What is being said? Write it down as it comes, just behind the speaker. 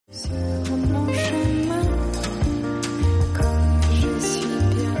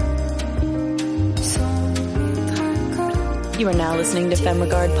You are now listening to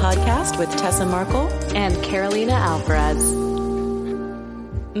FemRegard Podcast with Tessa Markle and Carolina Alvarez.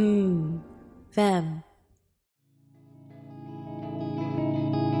 Fem.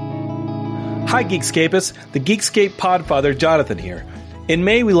 Hi, Geekscapists. The Geekscape podfather, Jonathan here. In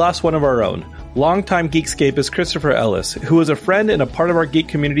May, we lost one of our own, longtime Geekscapist Christopher Ellis, who was a friend and a part of our geek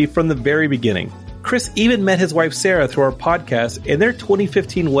community from the very beginning. Chris even met his wife Sarah through our podcast, and their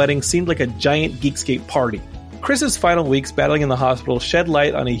 2015 wedding seemed like a giant Geekscape party. Chris's final weeks battling in the hospital shed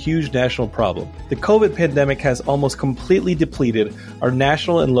light on a huge national problem. The COVID pandemic has almost completely depleted our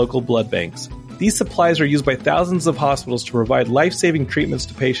national and local blood banks. These supplies are used by thousands of hospitals to provide life-saving treatments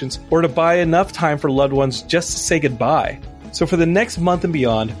to patients or to buy enough time for loved ones just to say goodbye. So for the next month and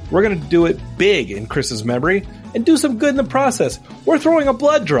beyond, we're going to do it big in Chris's memory and do some good in the process. We're throwing a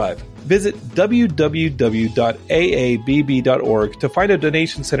blood drive. Visit www.aabb.org to find a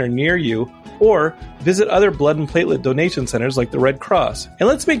donation center near you, or visit other blood and platelet donation centers like the Red Cross. And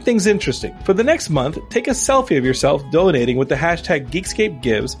let's make things interesting. For the next month, take a selfie of yourself donating with the hashtag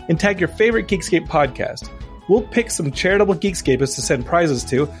GeekScapeGives and tag your favorite Geekscape podcast. We'll pick some charitable Geekscapists to send prizes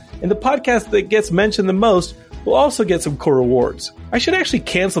to, and the podcast that gets mentioned the most will also get some cool rewards. I should actually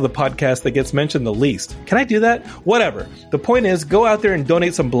cancel the podcast that gets mentioned the least. Can I do that? Whatever. The point is, go out there and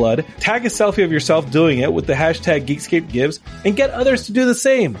donate some blood, tag a selfie of yourself doing it with the hashtag GeekScapeGives, and get others to do the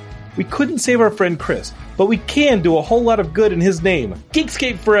same. We couldn't save our friend Chris, but we can do a whole lot of good in his name.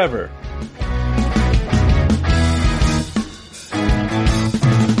 Geekscape forever!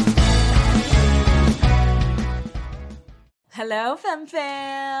 Hello,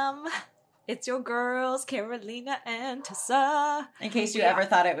 Fem. It's your girls, Carolina and Tessa. In case you ever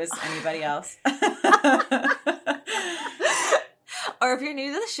thought it was anybody else. Or if you're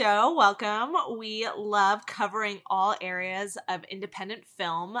new to the show, welcome. We love covering all areas of independent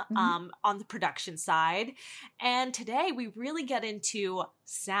film on the production side. And today we really get into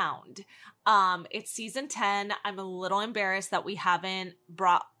sound. It's season 10. I'm a little embarrassed that we haven't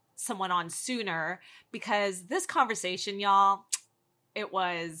brought someone on sooner because this conversation, y'all, it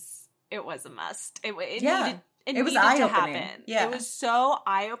was a must. It needed to happen. Yeah. It was so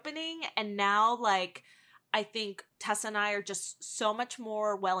eye-opening. And now, I think Tessa and I are just so much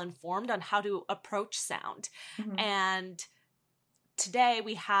more well-informed on how to approach sound. Mm-hmm. And today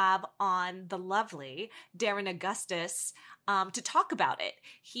we have on the lovely Darren Augustus to talk about it.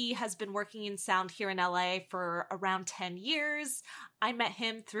 He has been working in sound here in LA for around 10 years. I met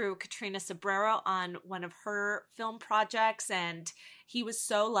him through Katrina Sobrero on one of her film projects, and he was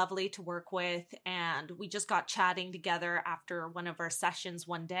so lovely to work with. And we just got chatting together after one of our sessions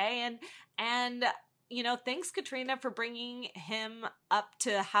one day. And thanks, Katrina, for bringing him up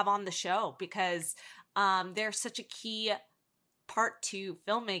to have on the show, because they're such a key part to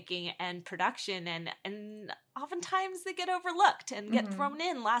filmmaking and production, and oftentimes they get overlooked and get thrown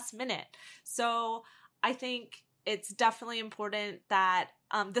in last minute. So I think it's definitely important that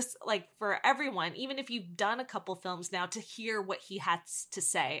this, for everyone, even if you've done a couple films now, to hear what he has to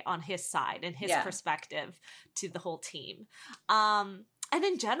say on his side and his perspective to the whole team. And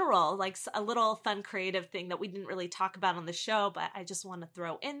in general, a little fun creative thing that we didn't really talk about on the show, but I just want to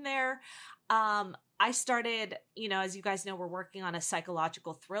throw in there. I started, as you guys know, we're working on a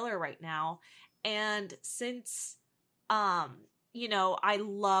psychological thriller right now. And since, I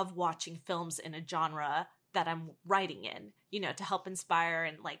love watching films in a genre that I'm writing in, to help inspire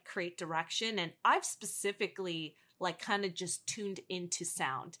and create direction. And I've specifically kind of just tuned into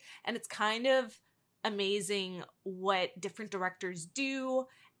sound. And it's kind of amazing what different directors do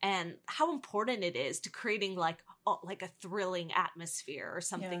and how important it is to creating a thrilling atmosphere or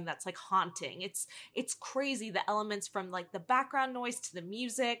something that's haunting. It's crazy, the elements from the background noise to the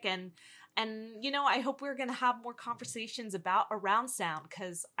music, and I hope we're going to have more conversations around sound,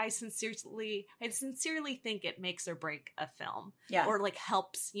 because I sincerely think it makes or break a film, or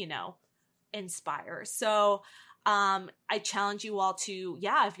helps inspire. So I challenge you all to,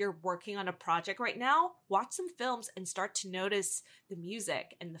 if you're working on a project right now, watch some films and start to notice the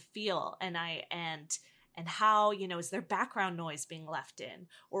music and the feel and how, is there background noise being left in,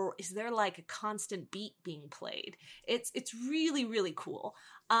 or is there a constant beat being played? It's really, really cool.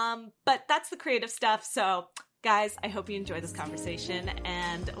 But that's the creative stuff. So guys, I hope you enjoy this conversation,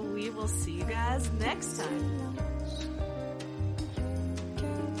 and we will see you guys next time.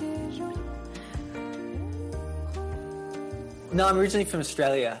 No, I'm originally from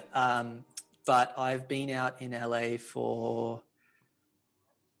Australia, but I've been out in LA for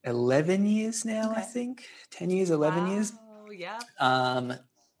 11 years now, I think. 10 years, 11 years. Oh, yeah.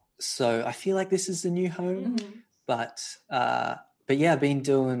 So I feel like this is the new home, but yeah, I've been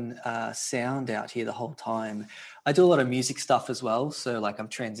doing sound out here the whole time. I do a lot of music stuff as well. So like I'm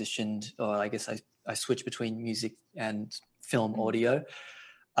transitioned, or I guess I switch between music and film audio.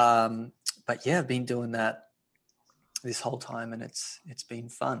 But yeah, I've been doing that this whole time, and it's been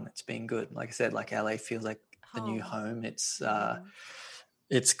fun. It's been good. Like I said, like LA feels like a new home.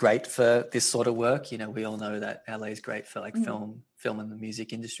 It's great for this sort of work. You know, we all know that LA is great for like film and the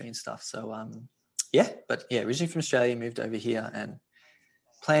music industry and stuff. So originally from Australia, moved over here and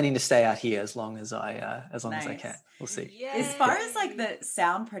planning to stay out here as long as I can. We'll see. Yay. As far as like the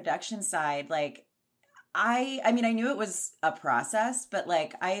sound production side, like I mean, I knew it was a process, but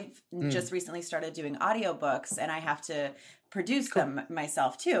like I've just recently started doing audiobooks and I have to produce them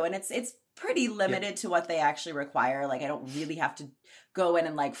myself too. And it's pretty limited to what they actually require. Like I don't really have to go in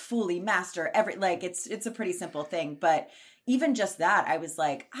and like fully master it's a pretty simple thing. But even just that, I was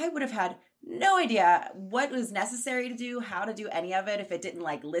like, I would have had no idea what was necessary to do, how to do any of it if it didn't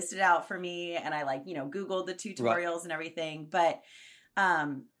like list it out for me. And I like, Googled the tutorials and everything. But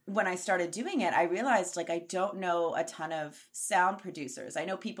when I started doing it, I realized like I don't know a ton of sound producers. I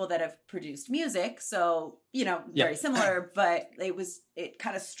know people that have produced music, so very similar, but it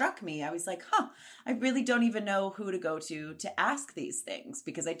kind of struck me. I was like, I really don't even know who to go to ask these things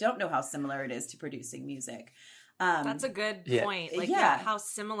because I don't know how similar it is to producing music. That's a good point. Like, how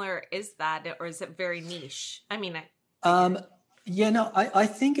similar is that, or is it very niche? I mean, I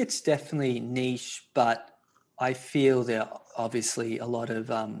think it's definitely niche, but I feel there are obviously a lot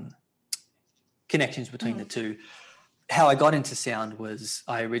of connections between the two. How I got into sound was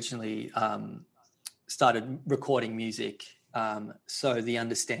I originally started recording music. So the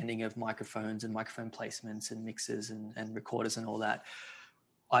understanding of microphones and microphone placements and mixers and recorders and all that,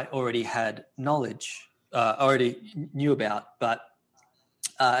 I already had knowledge, already knew about, but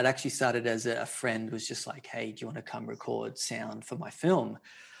it actually started as a friend was just like, hey, do you want to come record sound for my film?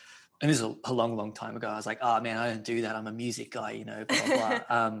 And this is a long, long time ago. I was like, oh man, I don't do that. I'm a music guy, blah, blah,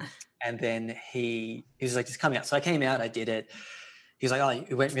 blah. And then he was like, just come out. So I came out, I did it. He was like, oh,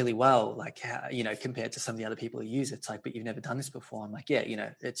 it went really well. Like, compared to some of the other people who use it, it's like, but you've never done this before. I'm like, yeah,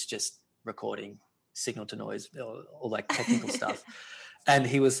 it's just recording signal to noise or like technical stuff. And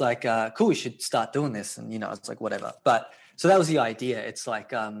he was like, cool, we should start doing this. And, it's like, whatever. But so that was the idea. It's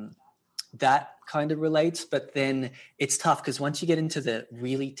like, that kind of relates, but then it's tough because once you get into the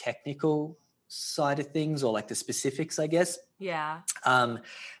really technical side of things or like the specifics, I guess. Yeah.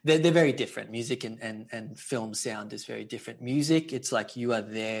 They're very different. Music and film sound is very different. Music, it's like you are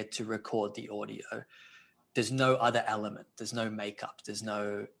there to record the audio. There's no other element. There's no makeup. There's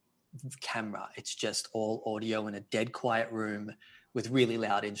no camera. It's just all audio in a dead quiet room with really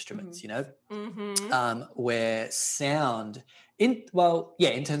loud instruments, where sound in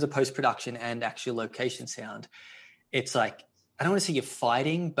terms of post-production and actual location sound, it's like, I don't want to say you're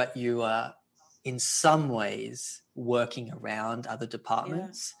fighting, but you are in some ways working around other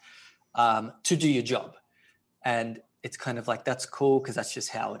departments to do your job. And it's kind of like, that's cool because that's just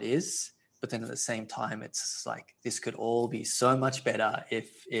how it is. But then at the same time, it's like, this could all be so much better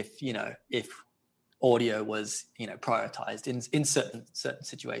if audio was, prioritized in certain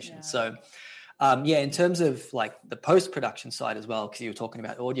situations. So, in terms of like the post-production side as well, because you were talking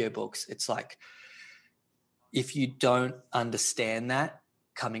about audiobooks, it's like, if you don't understand that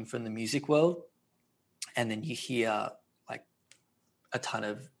coming from the music world, and then you hear like a ton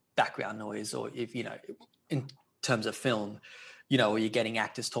of background noise, or if, in terms of film, or you're getting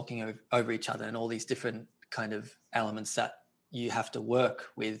actors talking over each other and all these different kind of elements that you have to work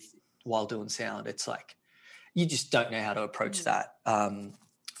with while doing sound, it's like you just don't know how to approach that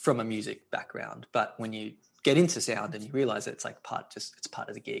from a music background. But when you get into sound and you realize that it's like it's part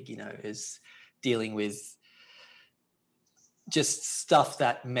of the gig, is dealing with just stuff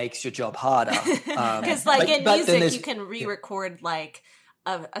that makes your job harder. Because in music you can re-record like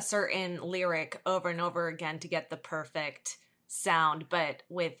a certain lyric over and over again to get the perfect sound, but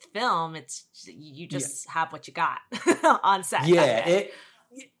with film it's you just have what you got on set.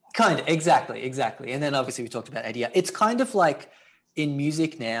 Kind of, exactly. And then obviously we talked about ADR. It's kind of like in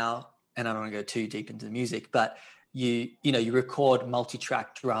music now, and I don't want to go too deep into the music, but you record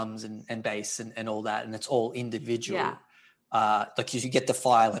multi-track drums and bass and all that, and it's all individual. Like you get the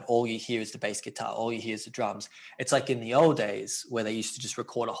file and all you hear is the bass guitar, all you hear is the drums. It's like in the old days where they used to just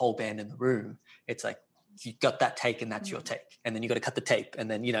record a whole band in the room. It's like you got that take and that's your take, and then you got to cut the tape and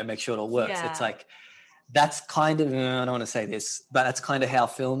then make sure it all works. It's like, that's kind of, I don't want to say this, but that's kind of how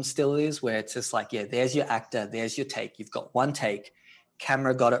film still is, where it's just like, there's your actor, there's your take. You've got one take,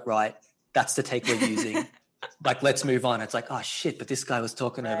 camera got it right. That's the take we're using. like, let's move on. It's like, oh shit, but this guy was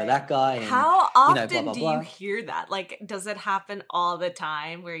talking over that guy. And, how often blah, blah, do blah. you hear that? Like, does it happen all the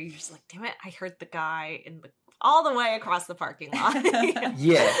time where you're just like, damn it, I heard the guy all the way across the parking lot?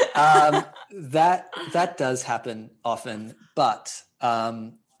 Yeah, that does happen often, but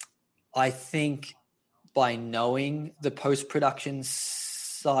I think by knowing the post-production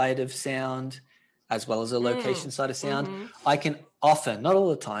side of sound as well as the location side of sound, I can often, not all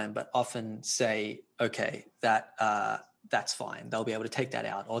the time, but often say, okay, that's fine. They'll be able to take that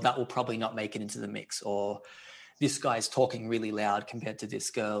out, or that will probably not make it into the mix, or this guy's talking really loud compared to this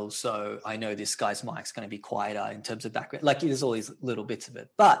girl, so I know this guy's mic's going to be quieter in terms of background. Like, there's all these little bits of it,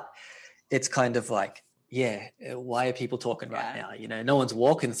 but it's kind of like, yeah, why are people talking right now? You know, no one's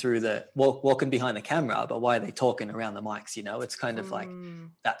walking behind the camera, but why are they talking around the mics? You know, it's kind of like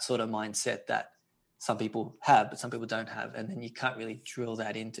that sort of mindset that some people have, but some people don't have. And then you can't really drill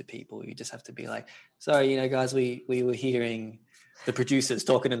that into people. You just have to be like, sorry, you know, guys, we were hearing the producers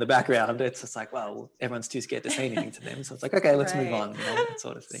talking in the background. It's just like, well, everyone's too scared to say anything to them. So it's like, okay, let's move on, you know, that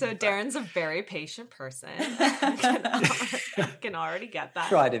sort of thing. So Darren's a very patient person. I can already get that.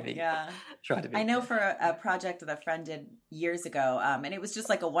 Try to be. Yeah. Try to be. I know for a project that a friend did years ago, and it was just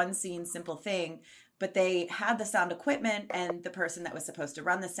like a one scene simple thing, but they had the sound equipment, and the person that was supposed to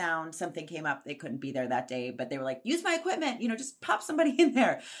run the sound, something came up, they couldn't be there that day, but they were like, use my equipment, you know, just pop somebody in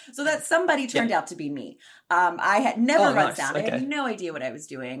there. So that somebody turned out to be me. I had never run sound. Okay. I had no idea what I was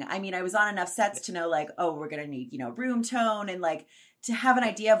doing. I mean, I was on enough sets to know like, oh, we're going to need, you know, room tone and like to have an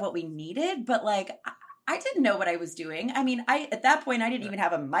idea of what we needed. But like, I didn't know what I was doing. I mean, at that point, I didn't even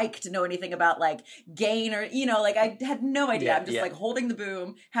have a mic to know anything about like gain or, you know, like I had no idea. I'm just like holding the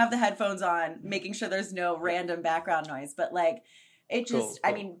boom, have the headphones on, making sure there's no random background noise. But like, it just,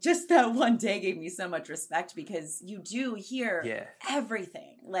 I mean, just that one day gave me so much respect because you do hear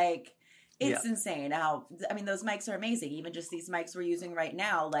everything. Like, it's insane how, I mean, those mics are amazing. Even just these mics we're using right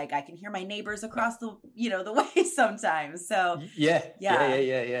now, like I can hear my neighbors across the, you know, the way sometimes. So yeah.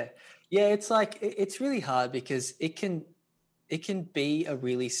 Yeah, it's like, it's really hard because it can be a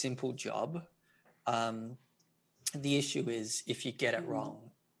really simple job. The issue is if you get it wrong,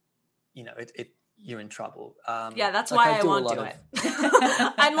 you know, you're in trouble. That's why I won't do it.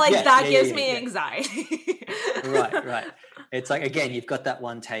 I'm like, that gives me anxiety. Right. It's like, again, you've got that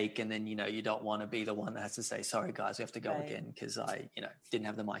one take and then, you know, you don't want to be the one that has to say, sorry guys, we have to go again because I, you know, didn't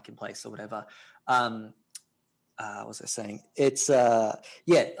have the mic in place or whatever. What was I saying? It's,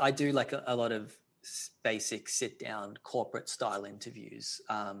 I do like a lot of basic sit down corporate style interviews,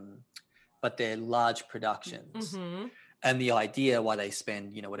 but they're large productions. Mm-hmm. And the idea why they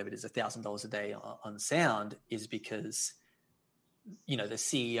spend, you know, whatever it is, $1,000 a day on sound is because, you know, the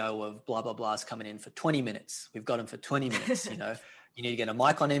CEO of blah, blah, blah is coming in for 20 minutes. We've got him for 20 minutes, you know. You need to get a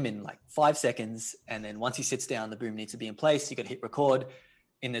mic on him in like 5 seconds. And then once he sits down, the boom needs to be in place. You got to hit record.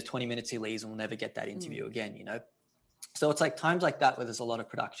 In the 20 minutes he leaves and we'll never get that interview again, you know. So it's like times like that where there's a lot of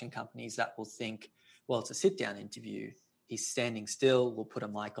production companies that will think, well, it's a sit down interview. He's standing still. We'll put a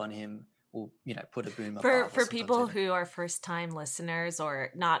mic on him. We'll, you know, put a boom up. For people who are first time listeners or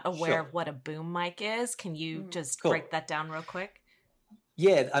not aware of what a boom mic is, can you just break that down real quick?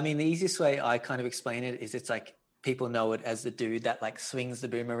 Yeah. I mean, the easiest way I kind of explain it is it's like people know it as the dude that like swings the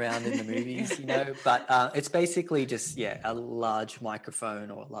boom around in the movies, you know, but it's basically just, a large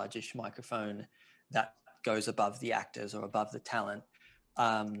microphone or a largish microphone that goes above the actors or above the talent.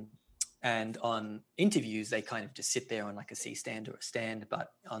 And on interviews, they kind of just sit there on like a C-stand or a stand,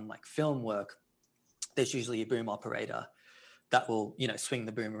 but on like film work, there's usually a boom operator that will, you know, swing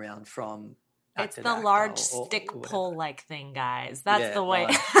the boom around from it's the large stick pole like thing, guys. That's the way.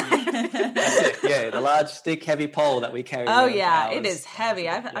 That's it. The large stick heavy pole that we carry. Oh yeah, it is heavy.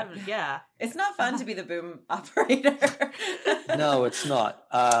 It's not fun to be the boom operator. No, it's not.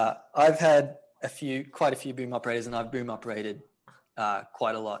 I've had quite a few boom operators, and I've boom operated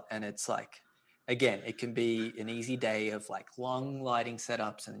quite a lot. And it's like, again, it can be an easy day of like long lighting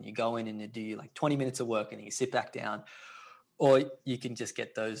setups, and then you go in and you do like 20 minutes of work, and then you sit back down. Or you can just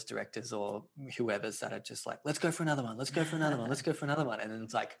get those directors or whoever's that are just like, let's go for another one. Let's go for another one. Let's go for another one. And then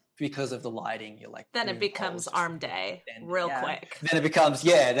it's like, because of the lighting, you're like, then it becomes arm day real quick. Then it becomes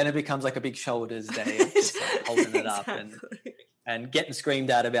like a big shoulders day of just like holding it up and getting screamed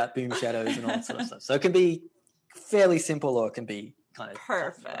at about boom shadows and all that sort of stuff. So it can be fairly simple or it can be kind of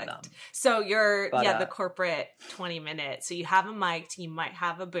perfect. So you're the corporate 20 minutes. So you have a mic, you might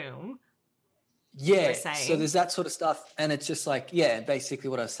have a boom. Yeah, so there's that sort of stuff, and it's just like, basically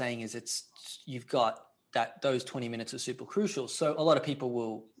what I was saying is you've got those 20 minutes are super crucial. So a lot of people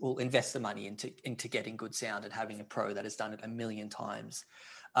will invest the money into getting good sound and having a pro that has done it a million times.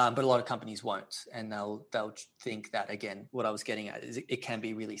 But a lot of companies won't, and they'll think that, again, what I was getting at is it can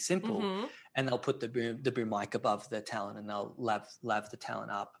be really simple, and they'll put the boom mic above the talent, and they'll lav the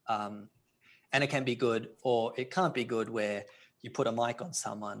talent up, and it can be good, or it can't be good, where you put a mic on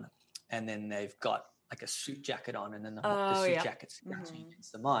someone and then they've got like a suit jacket on, and then the suit jacket's scratching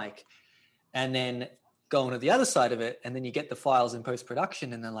against the mic, and then going to the other side of it, and then you get the files in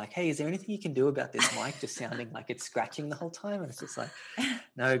post-production, and they're like, hey, is there anything you can do about this mic just sounding like it's scratching the whole time? And it's just like,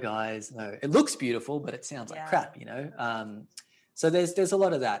 no, guys, no. It looks beautiful, but it sounds like crap, you know? So there's a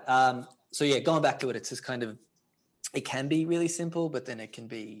lot of that. So yeah, going back to it, it's just kind of, it can be really simple, but then it can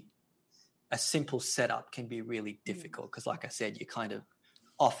be, a simple setup can be really difficult, because like I said, you're kind of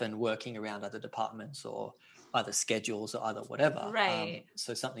often working around other departments or other schedules or other whatever. Right.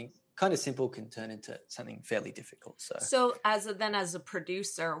 So something kind of simple can turn into something fairly difficult. So as a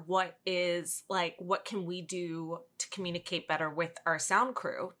producer, what can we do to communicate better with our sound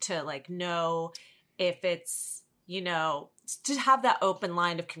crew to like know if it's, you know, to have that open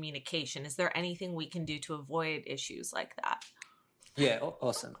line of communication? Is there anything we can do to avoid issues like that? Yeah,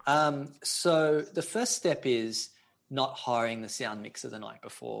 awesome. So the first step is not hiring the sound mixer the night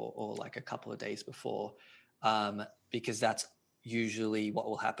before or like a couple of days before, because that's usually what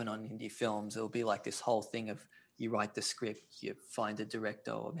will happen on indie films. It'll be like this whole thing of, you write the script, you find a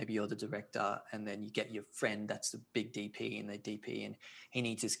director, or maybe you're the director, and then you get your friend that's the big DP and the DP, and he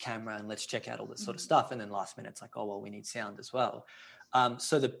needs his camera, and let's check out all this sort of stuff. And then last minute it's like, oh, well, we need sound as well.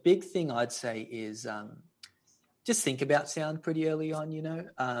 So the big thing I'd say is just think about sound pretty early on, you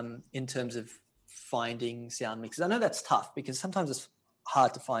know, in terms of finding sound mixers. I know that's tough, because sometimes it's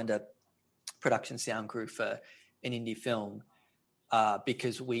hard to find a production sound crew for an indie film,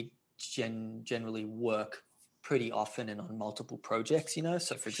 because we generally work pretty often and on multiple projects, you know.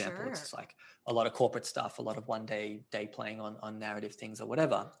 So for example, it's like a lot of corporate stuff, a lot of day playing on narrative things or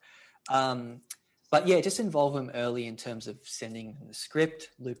whatever. But yeah, just involve them early in terms of sending them the script,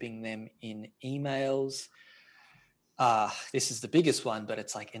 looping them in emails. This is the biggest one, but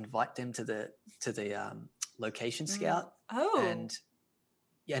it's like invite them to the location scout and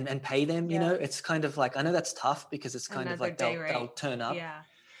pay them, you know. It's kind of like, I know that's tough, because it's kind of like they'll turn up.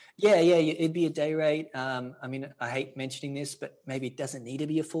 Yeah, it'd be a day rate. I mean, I hate mentioning this, but maybe it doesn't need to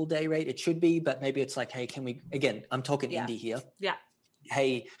be a full day rate. It should be, but maybe it's like, hey, can we, again, I'm talking indie here. Yeah.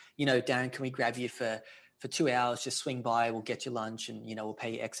 Hey, you know, Darren, can we grab you for 2 hours? Just swing by, we'll get you lunch, and, you know, we'll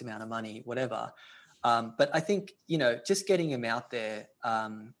pay you X amount of money, whatever. But I think, you know, just getting them out there,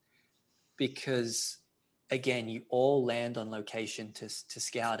 because again, you all land on location to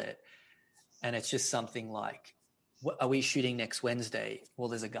scout it. And it's just something like, are we shooting next Wednesday? Well,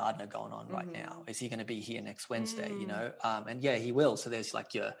 there's a gardener going on right now. Is he going to be here next Wednesday? You know? And yeah, he will. So there's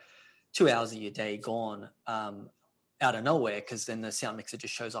like your 2 hours of your day gone out of nowhere, because then the sound mixer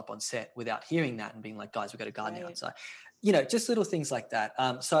just shows up on set without hearing that and being like, guys, we've got a gardener outside. You know, just little things like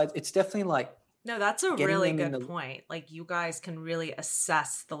that. So it's definitely like, no, that's a really good point. Like, you guys can really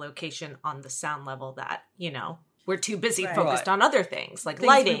assess the location on the sound level that, you know, we're too busy focused on other things like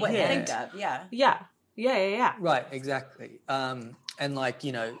lighting. We wouldn't think of. Yeah. Right, exactly. And like,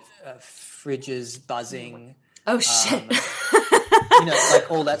 you know, fridges buzzing. Oh, shit. You know, like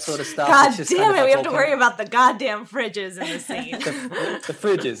all that sort of stuff. God damn it, we have to worry about the goddamn fridges in the scene. the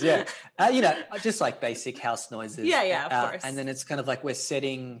fridges, yeah. You know, just like basic house noises. Yeah, of course. And then it's kind of like we're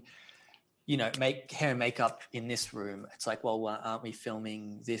setting, you know, hair and makeup in this room. It's like, well, aren't we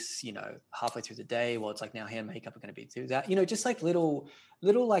filming this, you know, halfway through the day? Well, it's like, now hair and makeup are going to be through that. You know, just like little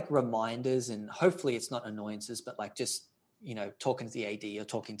like reminders, and hopefully it's not annoyances, but like just, you know, talking to the AD or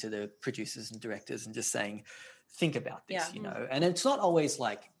talking to the producers and directors and just saying, think about this, you know. And it's not always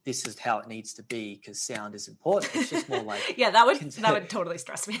like, this is how it needs to be because sound is important. It's just more like, that would totally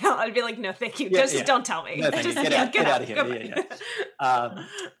stress me out. I'd be like, no, thank you. Just don't tell me. No, just get out of here.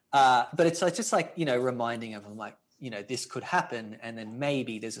 But it's like, just like, you know, reminding of them, like, you know, this could happen, and then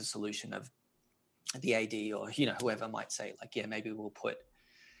maybe there's a solution of the AD or, you know, whoever might say like, yeah, maybe we'll put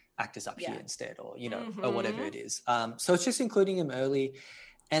actors up here instead, or, you know, or whatever it is. So it's just including them early.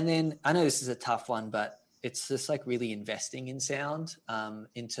 And then I know this is a tough one, but it's just like really investing in sound,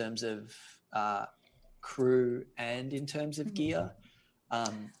 in terms of crew and in terms of gear.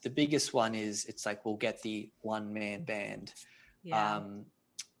 The biggest one is, it's like, we'll get the one-man band.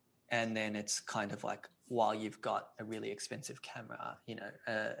 And then it's kind of like, while you've got a really expensive camera, you know,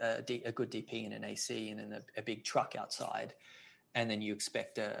 a good DP and an AC and then a big truck outside, and then you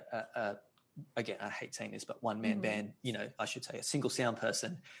expect again, I hate saying this, but one-man band, you know, I should say a single sound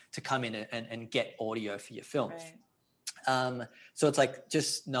person to come in and get audio for your film. Right. So it's like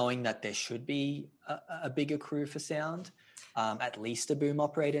just knowing that there should be a bigger crew for sound. at least a boom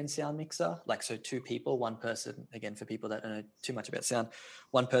operator and sound mixer. Like, so 2 people, 1 person, again, for people that don't know too much about sound,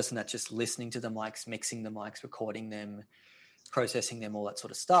 1 person that's just listening to the mics, mixing the mics, recording them, processing them, all that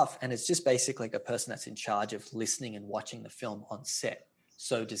sort of stuff. And it's just basically like a person that's in charge of listening and watching the film on set,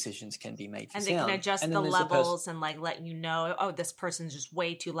 so decisions can be made for and sound. they can adjust the levels and like let you know, oh, this person's just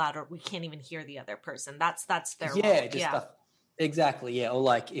way too loud, or we can't even hear the other person. That's their role. Stuff. Exactly, yeah. Or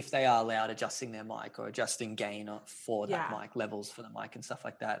like if they are loud, adjusting their mic or adjusting gain for that mic, levels for the mic and stuff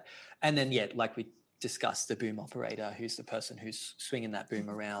like that. And then, like we discussed, the boom operator, who's the person who's swinging that boom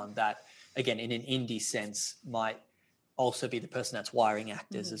around, that, again, in an indie sense, might also be the person that's wiring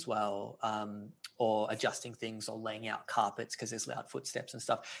actors as well, or adjusting things or laying out carpets because there's loud footsteps and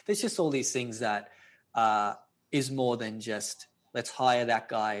stuff. There's just all these things that is more than just, let's hire that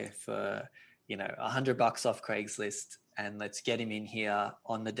guy for, $100 off Craigslist and let's get him in here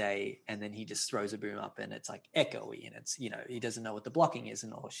on the day, and then he just throws a boom up and it's like echoey, and it's, he doesn't know what the blocking is,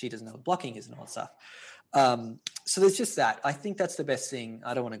 or she doesn't know what blocking is and all that stuff. So there's just that. I think that's the best thing.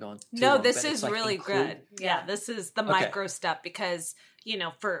 I don't want to go on too long, this is like really good. Yeah, this is the micro step, because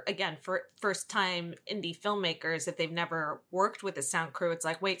for first time indie filmmakers, if they've never worked with a sound crew, it's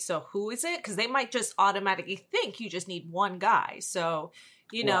like, wait, so who is it? Because they might just automatically think you just need one guy. So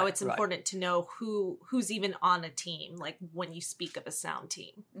it's important to know who's even on a team, like when you speak of a sound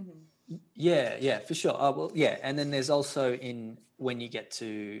team. Yeah, for sure. And then there's also, when you get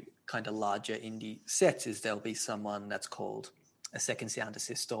to kind of larger indie sets, is there'll be someone that's called a second sound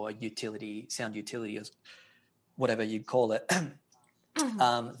assist or sound utility, or whatever you call it,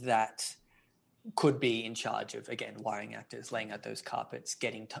 that could be in charge of, again, wiring actors, laying out those carpets,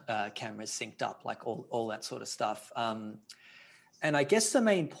 getting cameras synced up, like all that sort of stuff. And I guess the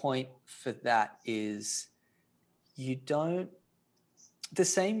main point for that is I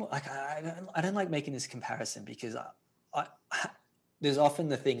don't like making this comparison, because I there's often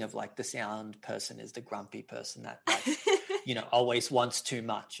the thing of like the sound person is the grumpy person that always wants too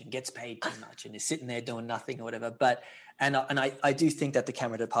much and gets paid too much and is sitting there doing nothing or whatever. But I do think that the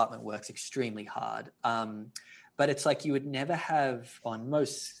camera department works extremely hard. But it's like you would never have, on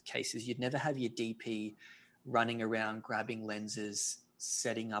most cases, you'd never have your DP running around grabbing lenses,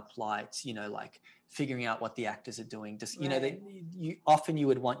 setting up lights, like figuring out what the actors are doing. Just you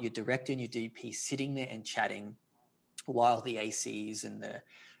would want your director and your DP sitting there and chatting while the ACs and the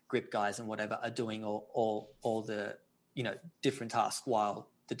grip guys and whatever are doing all the different tasks, while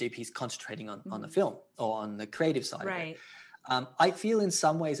the DP is concentrating on the film or on the creative side of it. I feel in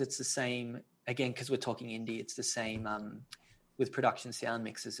some ways it's the same, again, because we're talking indie, it's the same with production sound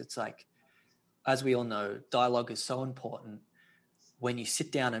mixes. It's like, as we all know, dialogue is so important. When you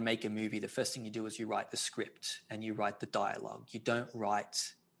sit down and make a movie, the first thing you do is you write the script and you write the dialogue. You don't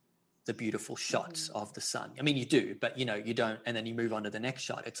write the beautiful shots of the sun. I mean, you do, but you don't. And then you move on to the next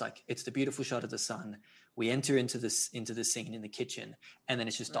shot. It's like, it's the beautiful shot of the sun. We enter into the scene in the kitchen, and then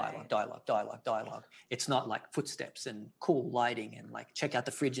it's just dialogue. It's not like footsteps and cool lighting and like check out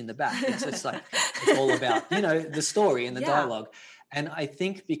the fridge in the back. It's just like, it's all about, the story and the dialogue. And I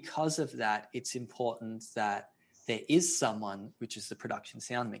think because of that, it's important that there is someone, which is the production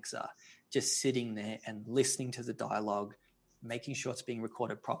sound mixer, just sitting there and listening to the dialogue, making sure it's being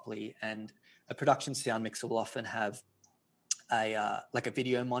recorded properly. And a production sound mixer will often have a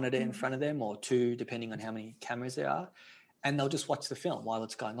video monitor in front of them, or 2, depending on how many cameras there are. And they'll just watch the film while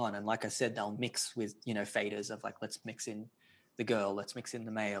it's going on. And like I said, they'll mix with, faders of like, let's mix in the girl, let's mix in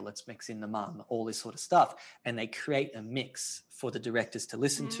the male, let's mix in the mum, all this sort of stuff. And they create a mix for the directors to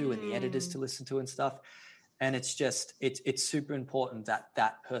listen to and the editors to listen to and stuff. And it's just, it's super important that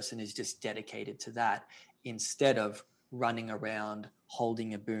that person is just dedicated to that, instead of running around,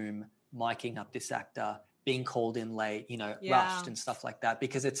 holding a boom, miking up this actor, being called in late, rushed and stuff like that.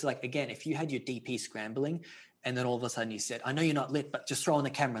 Because it's like, again, if you had your DP scrambling and then all of a sudden you said, I know you're not lit, but just throw on the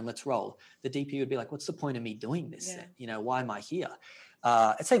camera and let's roll, the DP would be like, what's the point of me doing this? Why am I here?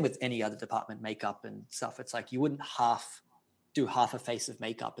 It's same with any other department, makeup and stuff. It's like, you wouldn't do half a face of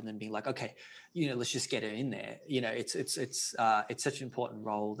makeup and then be like, okay, let's just get it in there. It's such an important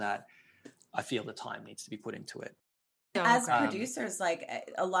role that I feel the time needs to be put into it. As producers, like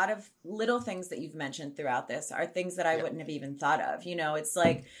a lot of little things that you've mentioned throughout this are things that I wouldn't have even thought of. It's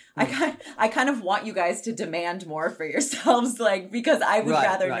like I kind of want you guys to demand more for yourselves, like, because I would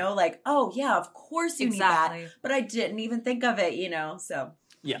rather know, like, oh yeah, of course you need that, but I didn't even think of it. So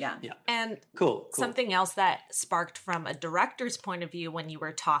yeah. And cool. Something else that sparked from a director's point of view when you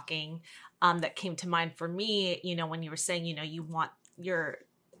were talking, that came to mind for me. When you were saying, you want your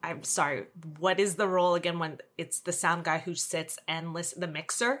I'm sorry, what is the role again when it's the sound guy who sits and listens, the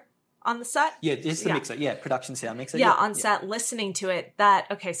mixer? on the set. Yeah, it's the mixer. Yeah, production sound mixer. Yeah, on set, listening to it.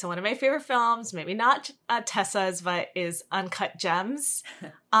 So one of my favorite films, maybe not Tessa's, but is Uncut Gems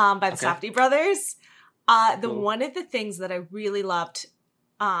by the Safdie brothers. One of the things that I really loved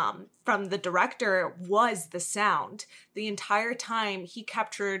from the director was the sound. The entire time he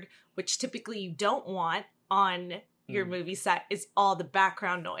captured, which typically you don't want on your movie set, is all the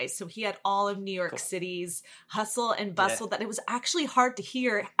background noise. So he had all of New York City's hustle and bustle that it was actually hard to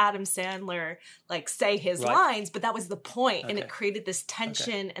hear Adam Sandler like say his lines, but that was the point. And it created this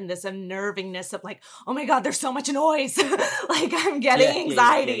tension and this unnervingness of like, oh my God, there's so much noise. Like I'm getting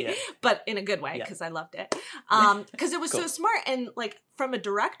anxiety, but in a good way because I loved it. Because it was so smart. And like from a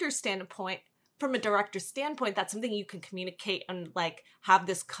director's standpoint, that's something you can communicate and like have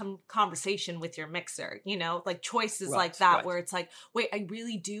this conversation with your mixer, you know, like choices like that, where it's like, wait, I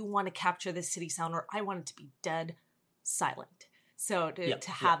really do want to capture this city sound, or I want it to be dead silent. So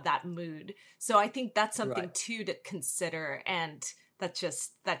to have that mood. So I think that's something too to consider. And that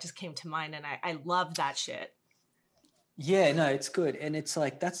just came to mind. And I love that shit. Yeah, no, it's good. And it's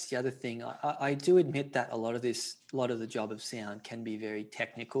like, that's the other thing. I do admit that a lot of the job of sound can be very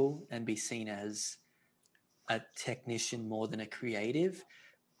technical and be seen as a technician more than a creative.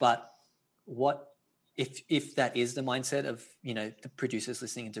 But if that is the mindset of, you know, the producers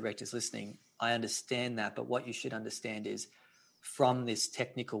listening and directors listening, I understand that. But what you should understand is from this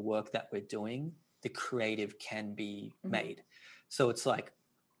technical work that we're doing, the creative can be made. So it's like,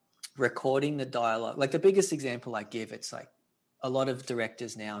 recording the dialogue, like the biggest example I give, it's like a lot of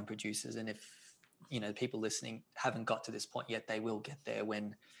directors now and producers, and if you know people listening haven't got to this point yet, they will get there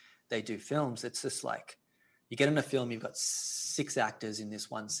when they do films. It's just like you get in a film, you've got 6 actors in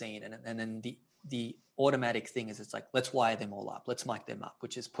this one scene, and then the automatic thing is it's like, let's wire them all up, let's mic them up,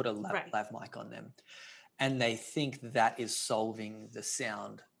 which is put a lav mic on them, and they think that is solving the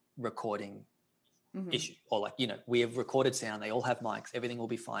sound recording issue, or like, you know, we have recorded sound, they all have mics, everything will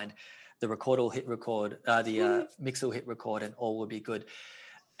be fine, the recorder will hit record, the mixer will hit record, and all will be good.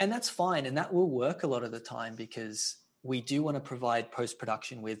 And that's fine, and that will work a lot of the time, because we do want to provide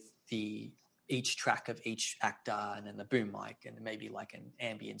post-production with each track of each actor, and then the boom mic, and maybe like an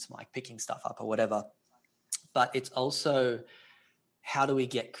ambience mic picking stuff up or whatever. But it's also, how do we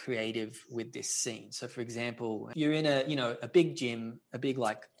get creative with this scene? So for example, you're in a big gym, a big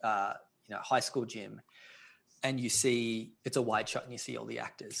like high school gym, and you see it's a wide shot and you see all the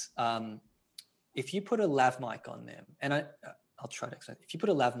actors. If you put a lav mic on them, and I'll try to explain. If you put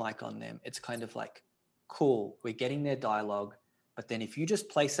a lav mic on them, it's kind of like, cool, we're getting their dialogue, but then if you just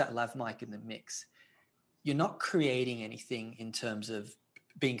place that lav mic in the mix, you're not creating anything in terms of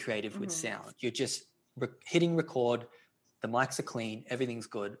being creative with sound. You're just hitting record, the mics are clean, everything's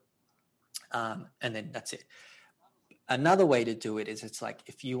good, and then that's it. Another way to do it is, it's like,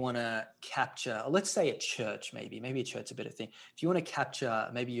 if you want to capture, let's say a church, maybe a church a better thing. If you want to capture,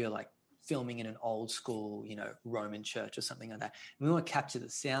 maybe you're like filming in an old school, you know, Roman church or something like that, and we want to capture the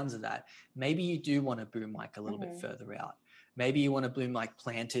sounds of that, maybe you do want a boom mic a little bit further out. Maybe you want a boom mic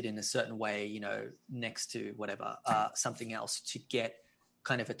planted in a certain way, you know, next to whatever, something else, to get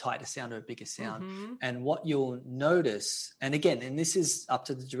kind of a tighter sound or a bigger sound. And what you'll notice, and again, and this is up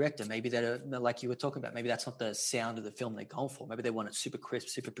to the director, maybe that, like you were talking about, maybe that's not the sound of the film they're going for. Maybe they want it super crisp,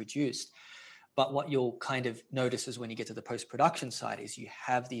 super produced. But what you'll kind of notice is when you get to the post-production side is you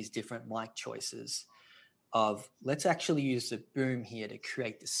have these different mic choices of, let's actually use the boom here to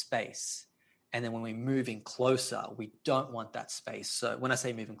create the space. And then when we're moving closer, we don't want that space. So when I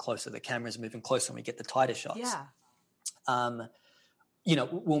say moving closer, the camera's moving closer and we get the tighter shots. Yeah. You know,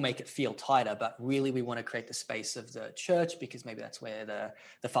 we'll make it feel tighter, but really we want to create the space of the church, because maybe that's where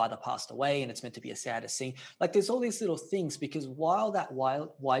the father passed away and it's meant to be a sadder scene. Like, there's all these little things, because while that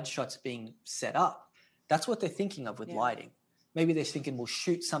wide shot's being set up, that's what they're thinking of with lighting. Maybe they're thinking, we'll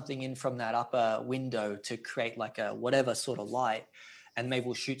shoot something in from that upper window to create like a whatever sort of light, and maybe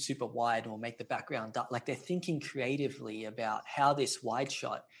we'll shoot super wide and we'll make the background dark. Like, they're thinking creatively about how this wide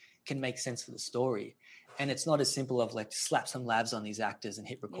shot can make sense for the story. And it's not as simple of like slap some lavs on these actors and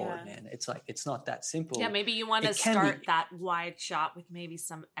hit record, man. It's like, it's not that simple. Yeah, maybe you want to start that wide shot with maybe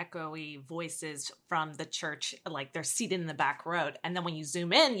some echoey voices from the church, like they're seated in the back row. And then when you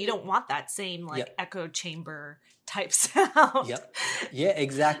zoom in, you don't want that same like echo chamber type sound. Yeah,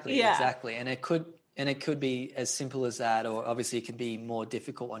 exactly. Exactly. And it could be as simple as that, or obviously it can be more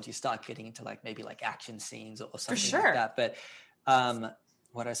difficult once you start getting into like maybe like action scenes or something like that. But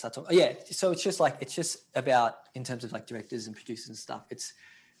what I start talking, so it's just about, in terms of like directors and producers and stuff, it's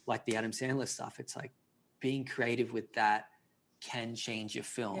like the Adam Sandler stuff. It's like being creative with that can change your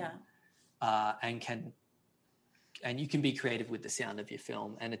film, and can and you can be creative with the sound of your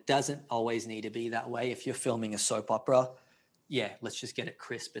film, and it doesn't always need to be that way. If you're filming a soap opera, yeah, let's just get it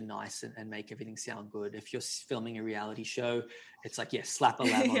crisp and nice and make everything sound good. If you're filming a reality show, it's like, yeah, slap a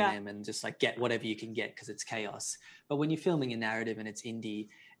lab on them and just like get whatever you can get because it's chaos. But when you're filming a narrative and it's indie,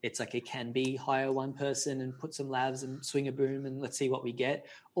 it's like it can be hire one person and put some labs and swing a boom and let's see what we get.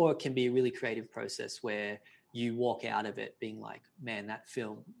 Or it can be a really creative process where you walk out of it being like, man, that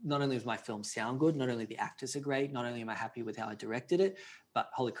film, not only does my film sound good, not only the actors are great, not only am I happy with how I directed it, but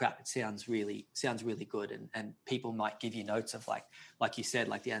holy crap, it sounds really good. And people might give you notes of like you said,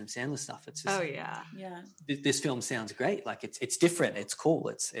 like the Adam Sandler stuff. It's just, this film sounds great. Like it's different. It's cool.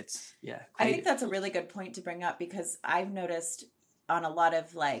 It's creative. I think that's a really good point to bring up, because I've noticed on a lot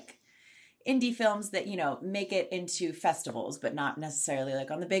of like indie films that, you know, make it into festivals, but not necessarily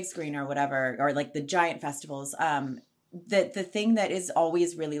like on the big screen or whatever, or like the giant festivals. That the thing that is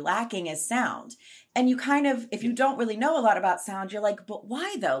always really lacking is sound. And you kind of, if you don't really know a lot about sound, you're like, but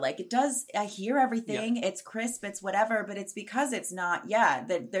why though? Like it does, I hear everything. Yeah. It's crisp, it's whatever, but it's because it's not,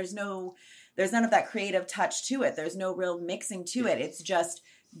 there's none of that creative touch to it. There's no real mixing to it. It's just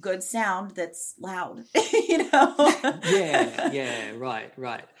good sound that's loud, you know?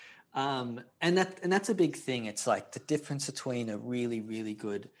 Right. And that's a big thing. It's like the difference between a really, really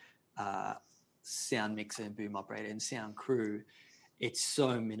good sound mixer and boom operator and sound crew. It's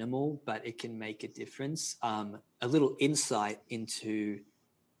so minimal, but it can make a difference. A little insight into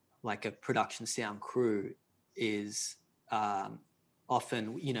like a production sound crew is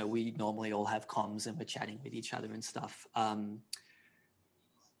often, you know, we normally all have comms and we're chatting with each other and stuff.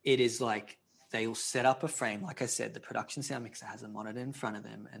 It is like, they'll set up a frame. Like I said, the production sound mixer has a monitor in front of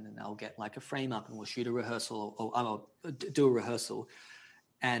them, and then they'll get like a frame up and we'll shoot a rehearsal or do a rehearsal.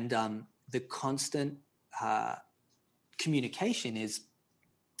 And the constant communication is,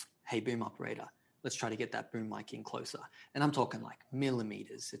 hey, boom operator, let's try to get that boom mic in closer. And I'm talking like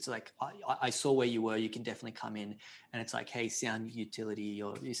millimeters. It's like, I saw where you were, you can definitely come in. And it's like, hey, sound utility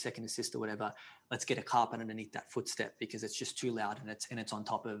or your second assist or whatever, let's get a carpet underneath that footstep because it's just too loud and it's on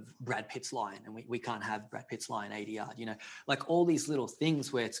top of Brad Pitt's line, and we can't have Brad Pitt's line 80 yard, you know, like all these little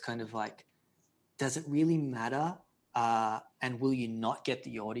things where it's kind of like, does it really matter? And will you not get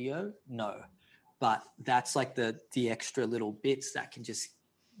the audio? No. But that's like the extra little bits that can just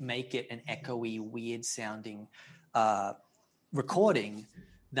make it an echoey, weird sounding recording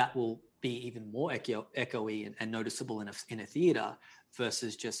that will be even more echoey and noticeable in a theater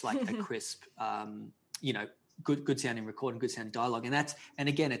versus just like a crisp, you know, good sounding recording, good sounding dialogue. And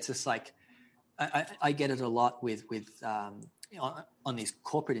again, it's just like, I get it a lot with on these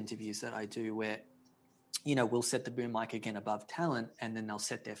corporate interviews that I do where, you know, we'll set the boom mic again above talent and then they'll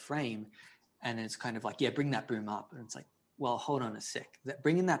set their frame and then it's kind of like, yeah, bring that boom up. And it's like, well, hold on a sec.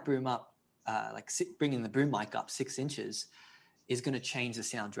 Bringing that boom up, bringing the boom mic up 6 inches is going to change the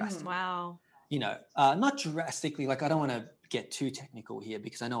sound drastically. Wow. You know, not drastically. Like I don't want to get too technical here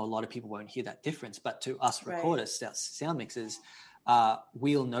because I know a lot of people won't hear that difference. But to us recorders, sound mixers,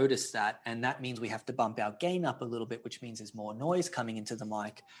 we'll notice that, and that means we have to bump our gain up a little bit, which means there's more noise coming into the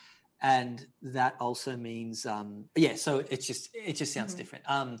mic, and that also means, So it just sounds different.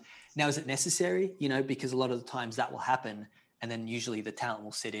 Now, is it necessary? You know, because a lot of the times that will happen. And then usually the talent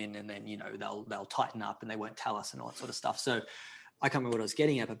will sit in and then, you know, they'll tighten up and they won't tell us and all that sort of stuff. So I can't remember what I was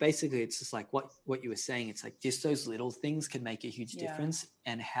getting at, but basically it's just like what you were saying. It's like just those little things can make a huge difference.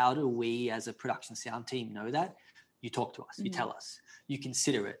 And how do we as a production sound team know that? You talk to us, you tell us, you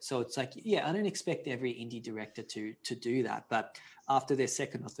consider it. So it's like, yeah, I don't expect every indie director to do that. But after their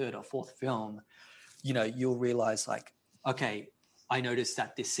second or third or fourth film, you know, you'll realize like, okay, I noticed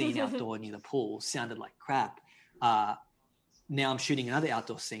that this scene outdoor near the pool sounded like crap. Now I'm shooting another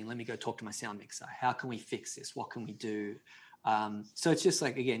outdoor scene. Let me go talk to my sound mixer. How can we fix this? What can we do? So it's just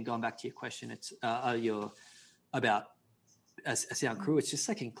like, again, going back to your question, it's about a sound crew. It's just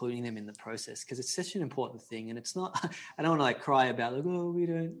like including them in the process because it's such an important thing. And it's not, I don't want to like cry about like, oh, we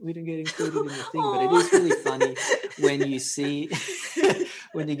don't get included in the thing, but it is really funny when you see,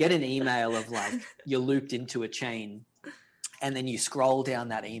 when you get an email of like, you're looped into a chain and then you scroll down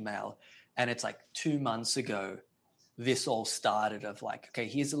that email and it's like 2 months ago, this all started of like, okay,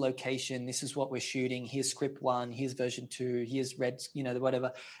 here's the location. This is what we're shooting. Here's script 1. Here's version 2. Here's red, you know,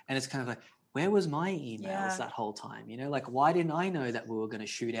 whatever. And it's kind of like, where was my emails that whole time? You know, like, why didn't I know that we were going to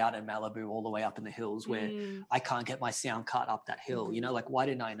shoot out in Malibu all the way up in the hills where I can't get my sound card up that hill? You know, like, why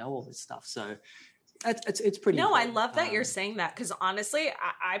didn't I know all this stuff? So it's pretty important. I love that you're saying that because honestly,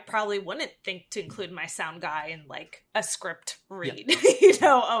 I probably wouldn't think to include my sound guy in like a script read, you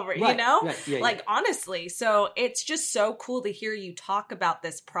know, like honestly. So it's just so cool to hear you talk about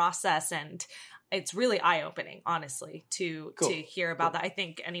this process and it's really eye-opening, honestly, to hear about that. I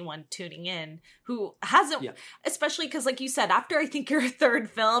think anyone tuning in who hasn't, especially because like you said, after I think your third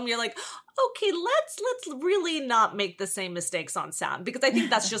film, you're like, okay, let's really not make the same mistakes on sound, because I think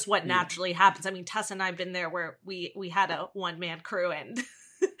that's just what naturally happens. I mean, Tess and I have been there where we had a one-man crew, and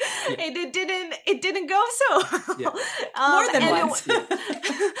it didn't go so well. More than once. More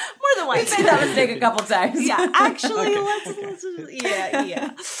than once. We've made that mistake a couple times. Yeah, actually, let's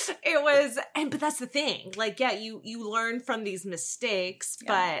it was, but that's the thing. Like, you learn from these mistakes,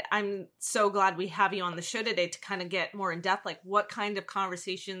 but I'm so glad we have you on the show today to kind of get more in depth, like what kind of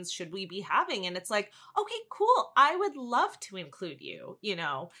conversations should we be having? And it's like, okay, cool. I would love to include you, you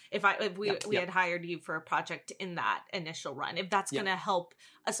know, if we had hired you for a project in that initial run, if that's going to help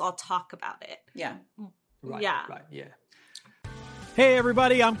us all talk about it. Yeah. Right. Hey,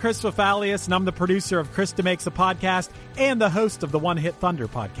 everybody, I'm Chris Fafalius, and I'm the producer of Krista Makes a Podcast and the host of the One Hit Thunder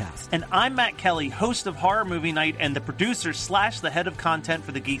podcast. And I'm Matt Kelly, host of Horror Movie Night and the producer / the head of content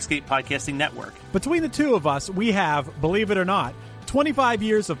for the Geekscape Podcasting Network. Between the two of us, we have, believe it or not, 25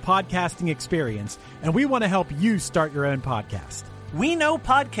 years of podcasting experience, and we want to help you start your own podcast. We know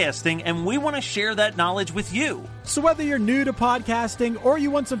podcasting, and we want to share that knowledge with you. So whether you're new to podcasting or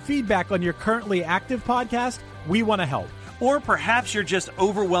you want some feedback on your currently active podcast, we want to help. Or perhaps you're just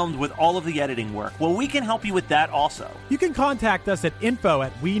overwhelmed with all of the editing work. Well, we can help you with that also. You can contact us at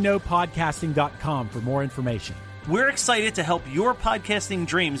info@weknowpodcasting.com for more information. We're excited to help your podcasting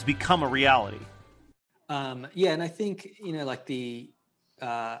dreams become a reality. And I think, you know, like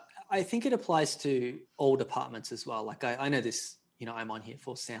I think it applies to all departments as well. Like I know this, you know, I'm on here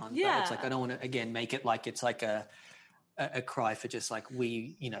for sound, but it's like, I don't want to, again, make it like it's like a cry for just like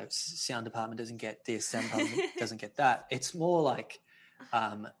sound department doesn't get this, sound department doesn't get that. It's more like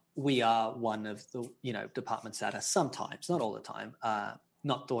we are one of the, you know, departments that are sometimes, not all the time,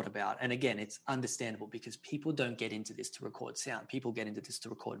 not thought about. And again, it's understandable because people don't get into this to record sound. People get into this to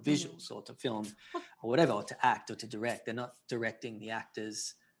record visuals or to film or whatever, or to act or to direct. They're not directing the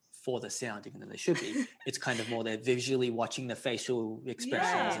actors for the sound, even though they should be. It's kind of more they're visually watching the facial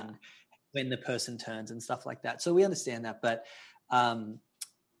expressions and when the person turns and stuff like that. So we understand that, but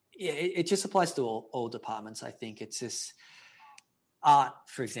it just applies to all departments. I think it's just art,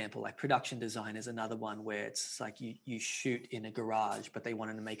 for example, like production design is another one where it's like you shoot in a garage, but they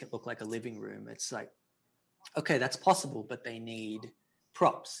wanted to make it look like a living room. It's like, okay, that's possible, but they need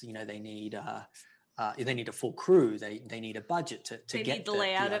props. You know, they need a full crew. They need a budget to they get need the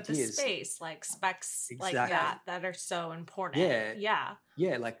layout of the ideas. Space, like specs Exactly. like that are so important. Yeah.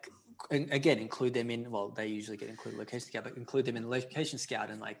 Like, and again, include them in. Well, they usually get included location scout, but include them in the location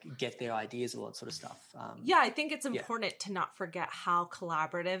scout and like get their ideas, all that sort of stuff. I think it's important to not forget how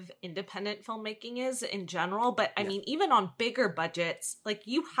collaborative independent filmmaking is in general. But I mean, even on bigger budgets, like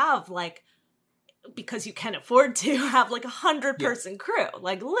you have like, because you can afford to have like 100-person crew,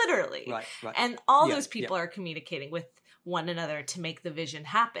 like literally. Right. And all those people are communicating with one another to make the vision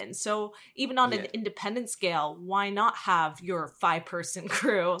happen. So even on an independent scale, why not have your 5-person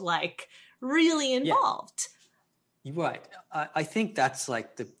crew like really involved? Right. I think that's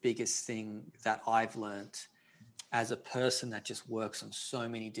like the biggest thing that I've learned as a person that just works on so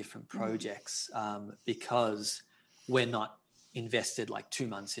many different projects, because we're not invested like 2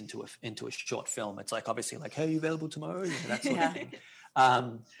 months into a short film. It's like, obviously like, hey, are you available tomorrow? You know, that sort of thing.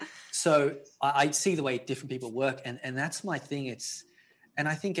 So I see the way different people work, and that's my thing. And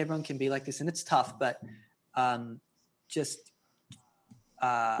I think everyone can be like this, and it's tough, but just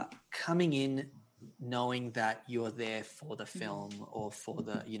coming in knowing that you're there for the film or for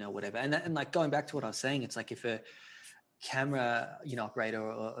the, you know, whatever. And like going back to what I was saying, it's like if a camera, you know, operator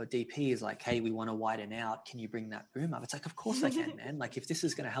or DP is like, hey, we want to widen out, can you bring that boom up? It's like, of course I can, man. Like if this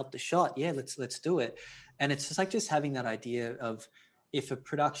is going to help the shot, let's do it. And it's just like just having that idea of if a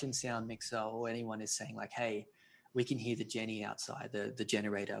production sound mixer or anyone is saying like, hey, we can hear the Jenny outside, the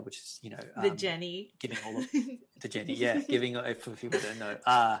generator, which is, you know, the Jenny giving all of the Jenny, giving, for people that don't know,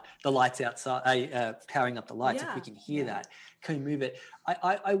 the lights outside, powering up the lights. If we can hear that, can we move it?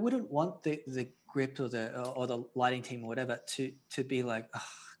 I wouldn't want the grip or the lighting team or whatever to be like, oh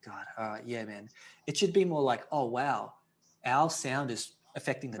God, all right, yeah, man. It should be more like, oh wow, our sound is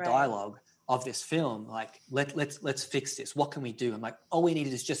affecting the dialogue of this film. Like let's fix this. What can we do? I'm like, all we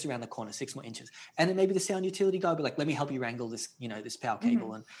needed is just around the corner, 6 more inches. And then maybe the sound utility guy will be like, let me help you wrangle this, you know, this power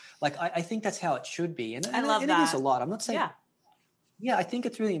cable. And like I think that's how it should be. And I love that. It is a lot. I'm not saying I think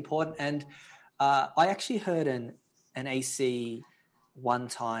it's really important. And I actually heard an AC one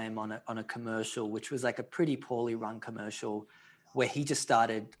time on a commercial, which was like a pretty poorly run commercial, where he just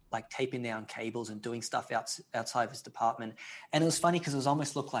started like taping down cables and doing stuff outside of his department. And it was funny because it was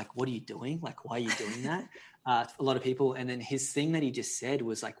almost looked like, what are you doing? Like, why are you doing that? A lot of people. And then his thing that he just said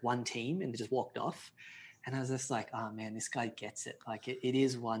was like one team, and just walked off. And I was just like, oh man, this guy gets it. Like it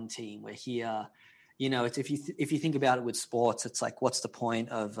is one team. We're here. You know, it's if you think about it with sports, it's like, what's the point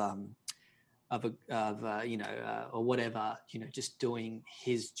of or whatever, you know, just doing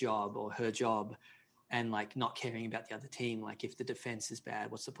his job or her job and like not caring about the other team. Like if the defense is bad,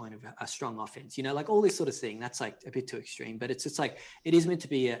 what's the point of a strong offense? You know, like all this sort of thing. That's like a bit too extreme, but it's just like, it is meant to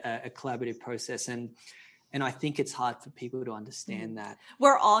be a collaborative process. And I think it's hard for people to understand that.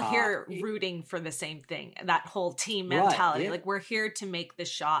 We're all here rooting for the same thing, that whole team mentality. Right, yeah. Like we're here to make the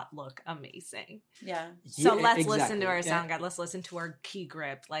shot look amazing. Yeah. So let's listen to our sound guy. Let's listen to our key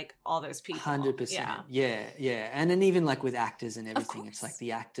grip, like all those people. 100%. Yeah. And then even like with actors and everything, it's like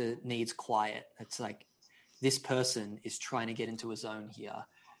the actor needs quiet. It's like this person is trying to get into a zone here,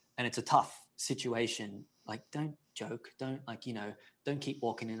 and it's a tough situation. Like, don't joke. Don't like, you know, don't keep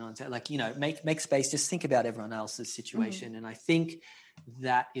walking in on like, you know, make space. Just think about everyone else's situation. Mm-hmm. And I think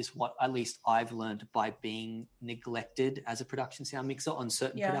that is what at least I've learned by being neglected as a production sound mixer on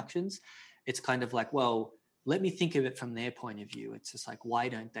certain productions. It's kind of like, well, let me think of it from their point of view. It's just like, why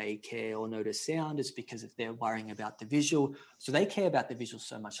don't they care or notice sound? It's because if they're worrying about the visual, so they care about the visual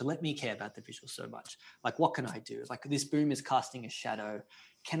so much. So let me care about the visual so much. Like, what can I do? Like, this boom is casting a shadow.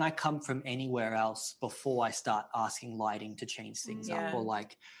 Can I come from anywhere else before I start asking lighting to change things up? Or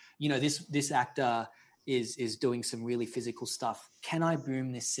like, you know, this actor is doing some really physical stuff. Can I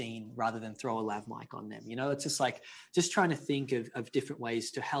boom this scene rather than throw a lav mic on them? You know, it's just like, just trying to think of different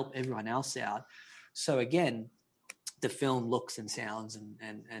ways to help everyone else out. So again, the film looks and sounds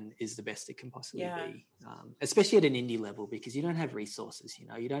and is the best it can possibly be, especially at an indie level, because you don't have resources, you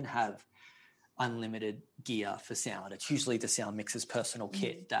know, you don't have unlimited gear for sound. It's usually the sound mixer's personal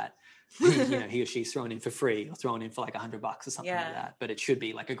kit that you know, he or she's thrown in for free or thrown in for like $100 or something like that. But it should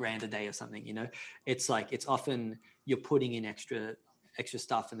be like $1,000 a day or something, you know. It's like, it's often you're putting in extra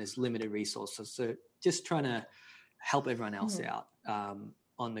stuff and there's limited resources. So just trying to help everyone else out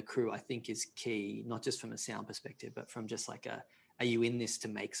on the crew, I think, is key, not just from a sound perspective, but from just like are you in this to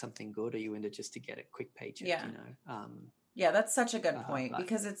make something good? Are you in it just to get a quick paycheck, you know? Yeah, that's such a good point,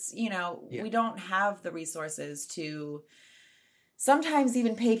 because it's, you know, we don't have the resources to sometimes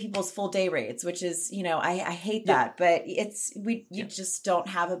even pay people's full day rates, which is, you know, I hate that, but you just don't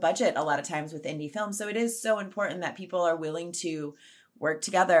have a budget a lot of times with indie films. So it is so important that people are willing to work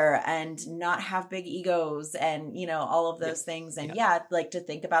together and not have big egos and, you know, all of those things. And like to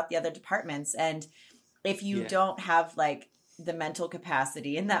think about the other departments. And if you don't have like the mental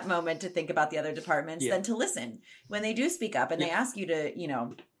capacity in that moment to think about the other departments, then to listen when they do speak up and they ask you to, you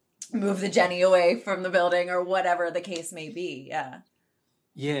know, move the Jenny away from the building or whatever the case may be.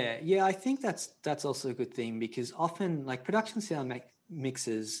 Yeah. I think that's also a good thing, because often like production sound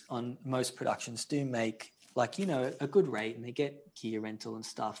mixers on most productions do make like, you know, a good rate, and they get gear rental and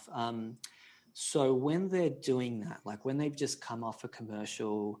stuff. So when they're doing that, like when they've just come off a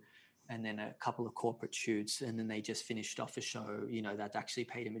commercial and then a couple of corporate shoots, and then they just finished off a show, you know, that actually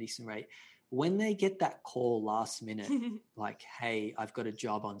paid them a decent rate. When they get that call last minute, like, hey, I've got a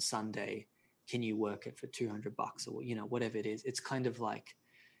job on Sunday, can you work it for $200 or, you know, whatever it is, it's kind of like,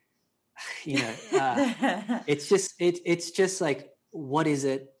 you know, it's just like, what is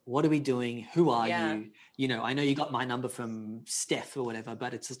it? What are we doing? Who are you? You know, I know you got my number from Steph or whatever,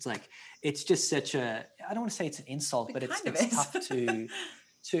 but it's like, it's just such a, I don't want to say it's an insult, but it's tough to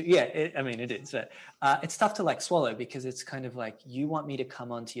it is. But, it's tough to like swallow, because it's kind of like, you want me to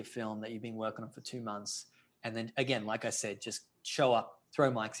come onto your film that you've been working on for 2 months, and then again, like I said, just show up,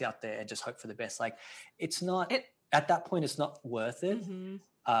 throw mics out there, and just hope for the best. Like, it's not at that point, it's not worth it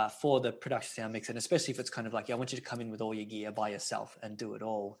for the production sound mix, and especially if it's kind of like, I want you to come in with all your gear by yourself and do it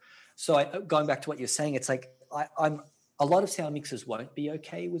all. So going back to what you're saying, it's like a lot of sound mixers won't be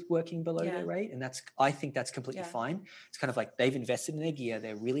okay with working below their rate. And I think that's completely fine. It's kind of like they've invested in their gear.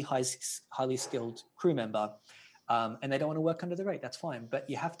 They're really highly skilled crew member, and they don't want to work under the rate. That's fine. But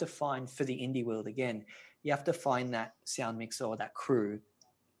you have to find, for the indie world, again, you have to find that sound mixer or that crew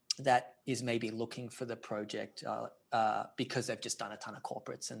that is maybe looking for the project because they've just done a ton of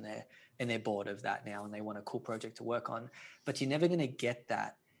corporates and they're bored of that now and they want a cool project to work on. But you're never going to get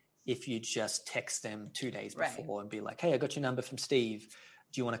that if you just text them 2 days before and be like, hey, I got your number from Steve.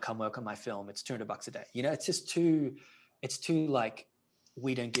 Do you want to come work on my film? It's $200 a day. You know, it's just too like,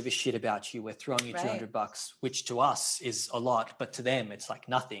 we don't give a shit about you. We're throwing you $200, which to us is a lot, but to them, it's like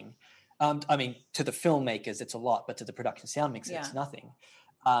nothing. I mean, to the filmmakers, it's a lot, but to the production sound mixer, it's nothing.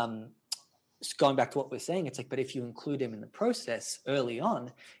 going back to what we're saying, it's like, but if you include them in the process early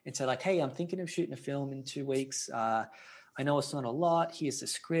on and say like, hey, I'm thinking of shooting a film in 2 weeks. I know it's not a lot. Here's the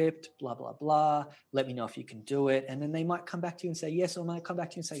script, blah, blah, blah. Let me know if you can do it. And then they might come back to you and say yes, or might come back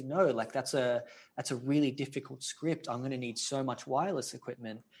to you and say no. Like that's a really difficult script. I'm going to need so much wireless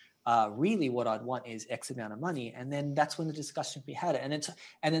equipment. Really what I'd want is X amount of money. And then that's when the discussion we had. And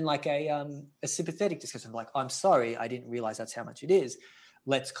then like a sympathetic discussion, like, I'm sorry, I didn't realize that's how much it is.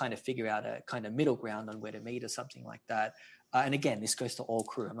 Let's kind of figure out a kind of middle ground on where to meet or something like that. And again, this goes to all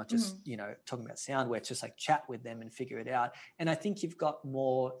crew. I'm not just, talking about sound, where it's just like chat with them and figure it out. And I think you've got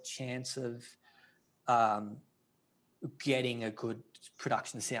more chance of getting a good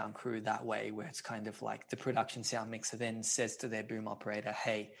production sound crew that way, where it's kind of like the production sound mixer then says to their boom operator,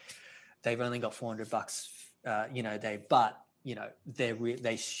 hey, they've only got $400,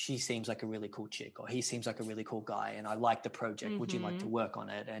 she seems like a really cool chick, or he seems like a really cool guy, and I like the project. Would you like to work on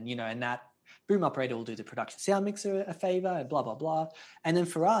it? And, and that boom operator will do the production sound mixer a favor and blah, blah, blah. And then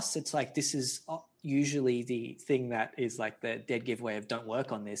for us, it's like, this is usually the thing that is like the dead giveaway of don't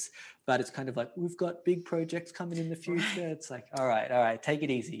work on this, but it's kind of like, we've got big projects coming in the future. It's like, all right, take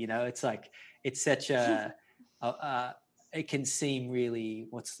it easy. It's like, it's such a, it can seem really,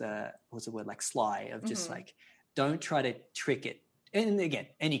 what's the word, like sly, of just like, don't try to trick it. And again,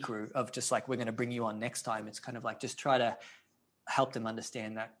 any crew of just like, we're going to bring you on next time. It's kind of like, just try to help them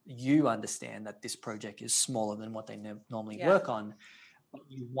understand that you understand that this project is smaller than what they normally work on. But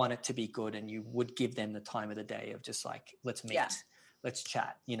you want it to be good, and you would give them the time of the day of just like, let's meet, let's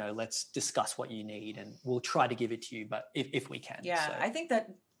chat, let's discuss what you need, and we'll try to give it to you, but if we can. Yeah. So, I think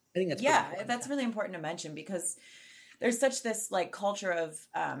that's really important to mention, because there's such this like culture of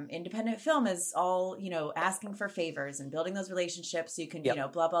independent film is all, asking for favors and building those relationships so you can,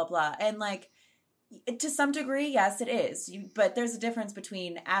 blah, blah, blah. And like, to some degree, yes, it is. But there's a difference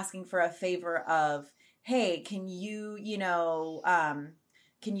between asking for a favor of, hey, can you,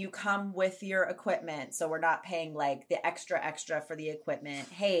 can you come with your equipment so we're not paying like the extra for the equipment?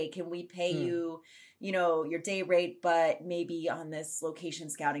 Hey, can we pay you, your day rate, but maybe on this location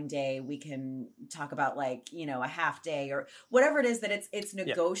scouting day we can talk about like, a half day or whatever it is that it's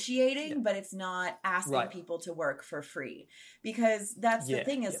negotiating, but it's not asking people to work for free. Because that's the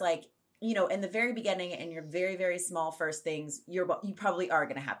thing is like, in the very beginning, in your very, very small first things, you probably are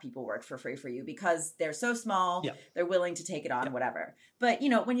going to have people work for free for you because they're so small, they're willing to take it on, whatever. But,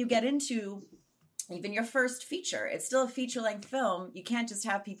 when you get into even your first feature, it's still a feature-length film. You can't just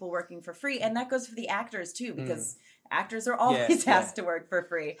have people working for free. And that goes for the actors, too, because actors are always asked to work for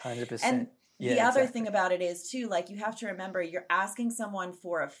free. 100%. And the other thing about it is, too, like you have to remember you're asking someone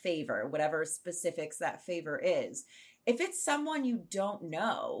for a favor, whatever specifics that favor is. If it's someone you don't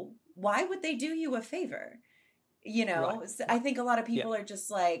know, why would they do you a favor? So I think a lot of people are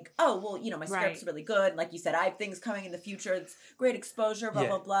just like, oh, well, my script's really good. Like you said, I have things coming in the future. It's great exposure, blah,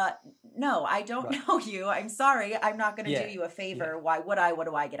 blah, blah. No, I don't know you. I'm sorry. I'm not going to do you a favor. Why would I? What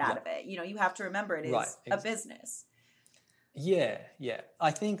do I get out of it? You have to remember it is a business. Yeah.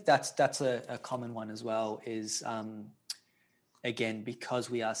 I think that's a common one as well is, again, because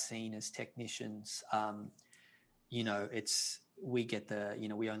we are seen as technicians, we get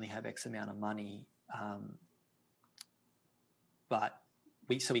we only have X amount of money, but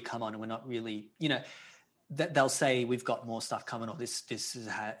we come on and we're not really, they'll say we've got more stuff coming, or this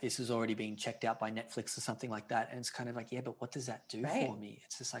is already being checked out by Netflix or something like that. And it's kind of like, but what does that do for me?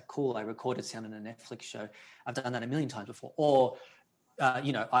 It's just like, cool, I recorded sound in a Netflix show. I've done that a million times before. Or,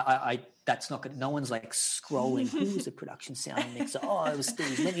 I that's not good. No one's like scrolling, who's the production sound mixer? Oh, it was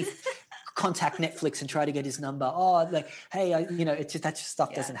Steve. Let me contact Netflix and try to get his number. Oh, like, hey, it's just, that just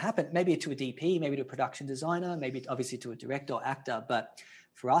stuff doesn't happen. Maybe to a DP, maybe to a production designer, maybe obviously to a director or actor. But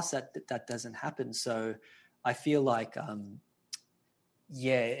for us, that doesn't happen. So I feel like,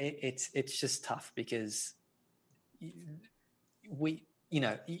 it's just tough because you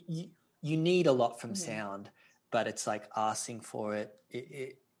need a lot from sound, but it's like asking for it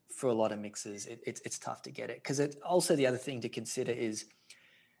for a lot of mixers. It's tough to get it, because also the other thing to consider is,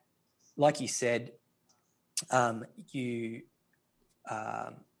 like you said, you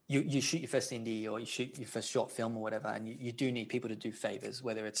shoot your first indie or you shoot your first short film or whatever, and you do need people to do favors,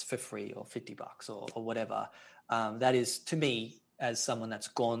 whether it's for free or $50 or whatever. That is, to me, as someone that's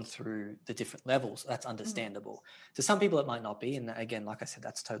gone through the different levels, that's understandable. To some people it might not be, and again, like I said,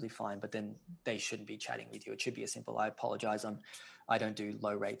 that's totally fine, but then they shouldn't be chatting with you. It should be a simple, I apologize, I don't do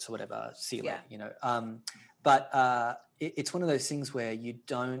low rates or whatever, see you later, But it's one of those things where you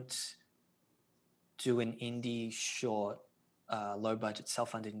don't do an indie short, low budget,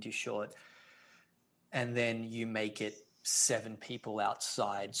 self-funded indie short, and then you make it 7 people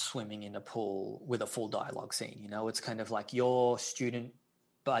outside swimming in a pool with a full dialogue scene. You know, it's kind of like your student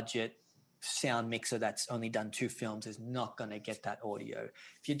budget sound mixer that's only done 2 films is not going to get that audio.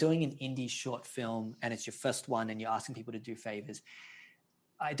 If you're doing an indie short film and it's your first one and you're asking people to do favors,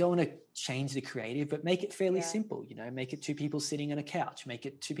 I don't want to change the creative, but make it fairly simple, you know, make it 2 people sitting on a couch, make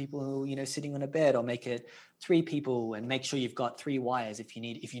it 2 people, you know, sitting on a bed, or make it 3 people, and make sure you've got 3 wires if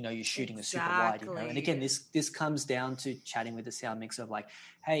you know you're shooting a super wide, you know. And again, this comes down to chatting with the sound mixer of like,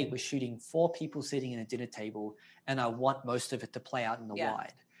 hey, we're shooting 4 people sitting at a dinner table and I want most of it to play out in the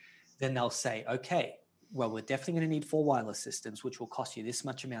wide. Then they'll say, okay, well, we're definitely going to need 4 wireless systems, which will cost you this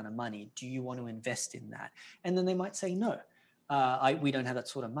much amount of money. Do you want to invest in that? And then they might say, no. We don't have that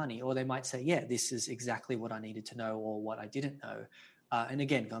sort of money. Or they might say, yeah, this is exactly what I needed to know or what I didn't know. And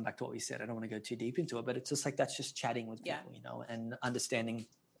again, going back to what we said, I don't want to go too deep into it, but it's just like, that's just chatting with people, you know, and understanding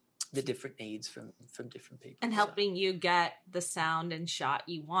the different needs from different people. And helping you get the sound and shot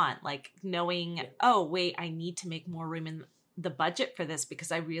you want, like knowing, oh, wait, I need to make more room in the budget for this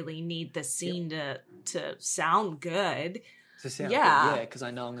because I really need the scene to sound good. To sound good, yeah, because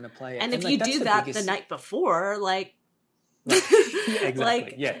I know I'm going to play it. And if you do that the night before, like, exactly.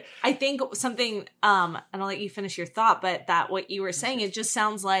 Like, I think something, and I'll let you finish your thought, but that what you were saying, it just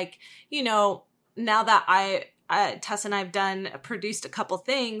sounds like, you know, now that Tess and I have produced a couple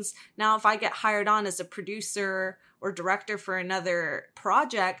things, now if I get hired on as a producer or director for another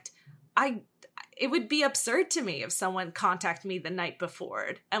project, it would be absurd to me if someone contacted me the night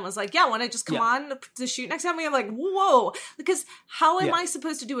before and was like, yeah, want to just come on to shoot next time? I'm like, whoa, because how am I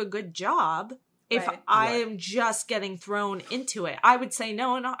supposed to do a good job if I am just getting thrown into it? I would say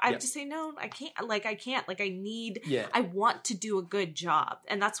no, and I would just say no, I can't. I want to do a good job.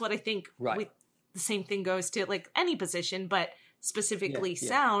 And that's what I think the same thing goes to like any position, but specifically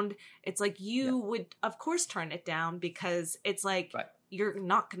sound. It's like you would, of course, turn it down because it's like you're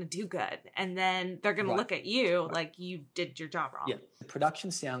not going to do good. And then they're going to look at you like you did your job wrong. Yeah. The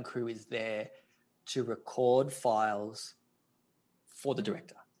production sound crew is there to record files for the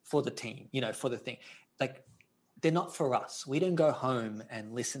director, for the team, you know, for the thing. Like, they're not for us. We don't go home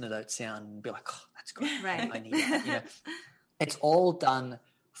and listen to that sound and be like, oh, that's great. I need that. You know, it's all done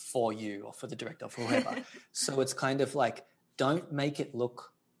for you or for the director or for whoever. So it's kind of like, don't make it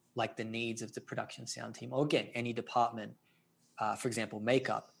look like the needs of the production sound team, or again, any department. For example,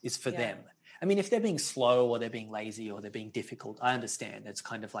 makeup is for them. I mean, if they're being slow or they're being lazy or they're being difficult, I understand. It's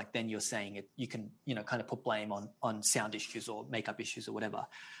kind of like, then you're saying it, you can, you know, kind of put blame on sound issues or makeup issues or whatever.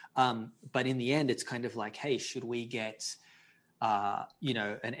 But in the end, it's kind of like, hey, should we get, you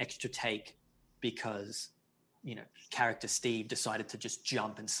know, an extra take because, you know, character Steve decided to just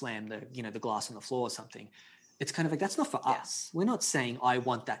jump and slam the, you know, the glass on the floor or something. It's kind of like, that's not for us. We're not saying I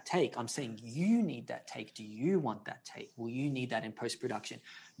want that take. I'm saying you need that take. Do you want that take? Will you need that in post-production?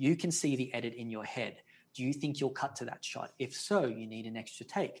 You can see the edit in your head. Do you think you'll cut to that shot? If so, you need an extra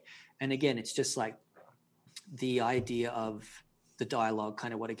take. And again, it's just like the idea of the dialogue,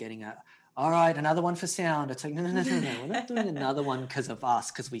 kind of what I'm getting at. All right, another one for sound. It's like, no. We're not doing another one because of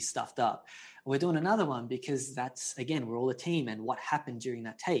us, because we stuffed up. We're doing another one because that's, again, we're all a team, and what happened during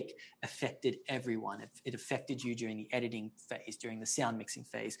that take affected everyone. It affected you during the editing phase, during the sound mixing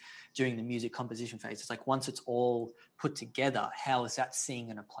phase, during the music composition phase. It's like, once it's all put together, how is that scene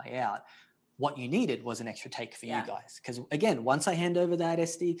going to play out? What you needed was an extra take for you guys. Because again, once I hand over that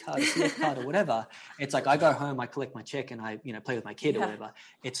SD card, CF card or whatever, it's like I go home, I collect my check and I, you know, play with my kid or whatever.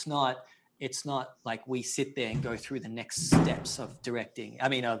 It's not like we sit there and go through the next steps of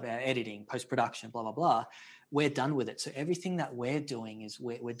editing, post-production, blah, blah, blah. We're done with it. So everything that we're doing is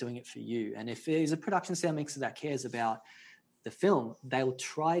we're doing it for you. And if there's a production sound mixer that cares about the film, they'll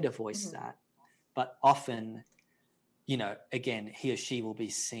try to voice that. But often, you know, again, he or she will be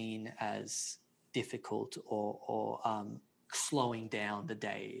seen as difficult or slowing down the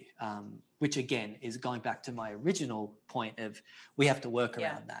day, which again is going back to my original point of we have to work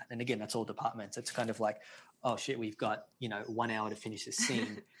around that. And again, that's all departments. It's kind of like, oh shit, we've got, you know, 1 hour to finish this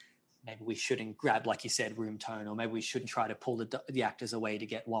scene. Maybe we shouldn't grab, like you said, room tone, or maybe we shouldn't try to pull the actors away to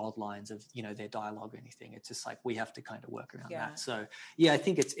get wild lines of, you know, their dialogue or anything. It's just like, we have to kind of work around that. So yeah, I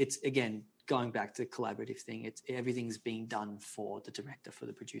think it's again, going back to the collaborative thing, everything's being done for the director, for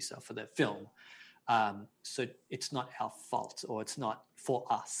the producer, for the film. So it's not our fault, or it's not for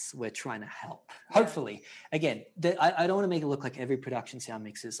us. We're trying to help. Hopefully, again, I don't want to make it look like every production sound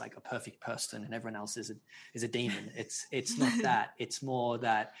mixer is like a perfect person and everyone else is a demon. It's not that. It's more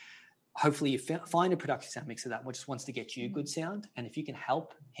that hopefully you find a production sound mixer that just wants to get you good sound, and if you can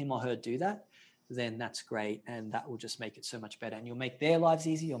help him or her do that, then that's great. And that will just make it so much better. And you'll make their lives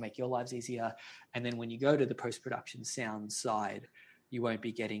easier, you'll make your lives easier. And then when you go to the post-production sound side, you won't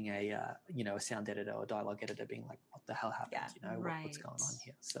be getting a sound editor or dialogue editor being like, what the hell happened? What's going on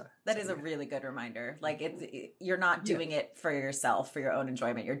here? So that is a really good reminder. Like you're not doing it for yourself, for your own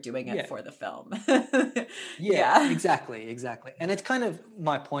enjoyment. You're doing it for the film. Exactly. And it's kind of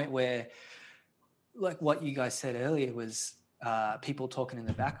my point where, like what you guys said earlier was people talking in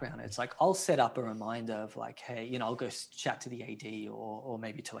the background. It's like, I'll set up a reminder of like, hey, I'll go chat to the AD or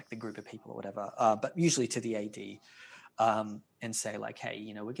maybe to like the group of people or whatever, but usually to the AD. And say like,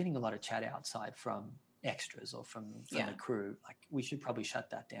 hey, we're getting a lot of chat outside from extras or from the crew. Like we should probably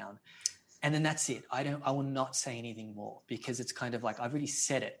shut that down. And then that's it. I will not say anything more because it's kind of like, I've already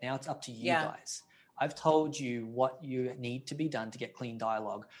said it. Now it's up to you guys. I've told you what you need to be done to get clean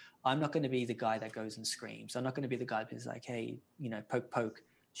dialogue. I'm not going to be the guy that goes and screams. I'm not going to be the guy who's like, hey, poke.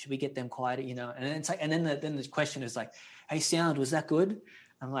 Should we get them quieter? And it's like, and then the question is like, hey, sound, was that good?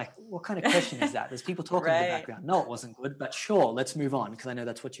 I'm like, what kind of question is that? There's people talking in the background. No, it wasn't good, but sure, let's move on because I know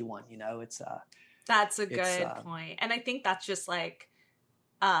that's what you want. It's that's a good point. And I think that's just like,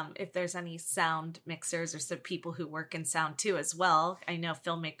 if there's any sound mixers or some people who work in sound too as well. I know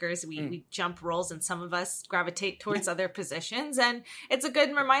filmmakers, we jump roles and some of us gravitate towards other positions. And it's a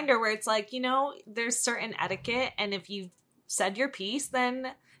good reminder where it's like, there's certain etiquette. And if you've said your piece,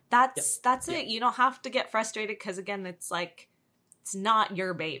 then that's it. You don't have to get frustrated because again, it's like, it's not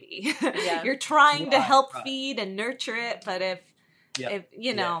your baby. You're trying to help feed and nurture it. But if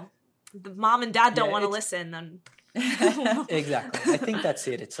the mom and dad don't want to listen, then exactly. I think that's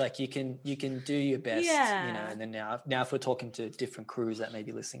it. It's like you can do your best, and then now if we're talking to different crews that may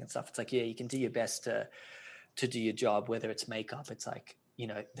be listening and stuff, it's like, you can do your best to do your job, whether it's makeup, it's like,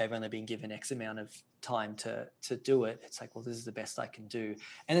 they've only been given X amount of time to do it. It's like, well, this is the best I can do.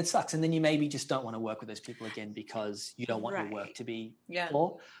 And it sucks. And then you maybe just don't want to work with those people again because you don't want your work to be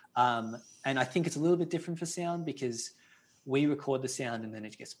poor. And I think it's a little bit different for sound because we record the sound and then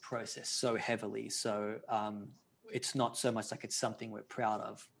it gets processed so heavily. So it's not so much like it's something we're proud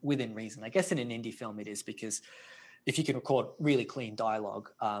of within reason. I guess in an indie film it is because if you can record really clean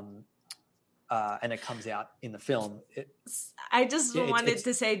dialogue, and it comes out in the film. I just wanted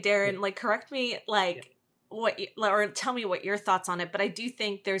to say, Darren, like, correct me, like, or tell me what your thoughts on it. But I do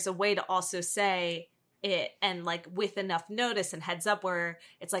think there's a way to also say it and like with enough notice and heads up where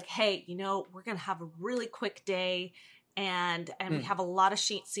it's like, hey, we're going to have a really quick day and we have a lot of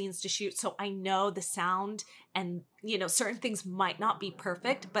scenes to shoot. So I know the sound and, certain things might not be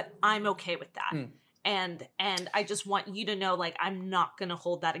perfect, but I'm okay with that. And I just want you to know, like, I'm not going to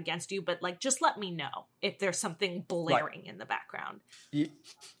hold that against you, but like, just let me know if there's something blaring in the background.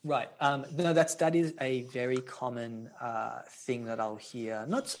 Right. No, that is a very common thing that I'll hear,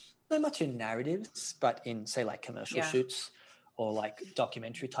 not so much in narratives, but in say like commercial shoots or like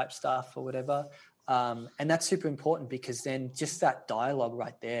documentary type stuff or whatever. And that's super important because then just that dialogue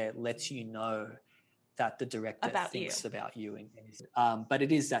right there lets you know that the director thinks about you. But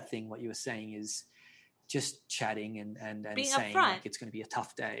it is that thing, what you were saying is, just chatting and being saying upfront. Like it's going to be a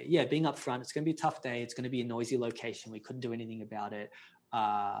tough day. Yeah, being upfront. It's going to be a tough day. It's going to be a noisy location. We couldn't do anything about it.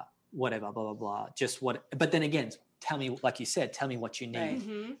 Whatever, blah, blah, blah. Just what. But then again, tell me, like you said, tell me what you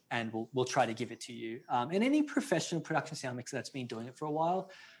need, and we'll try to give it to you. And any professional production sound mixer that's been doing it for a while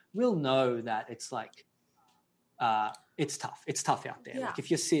will know that it's like it's tough. It's tough out there. Like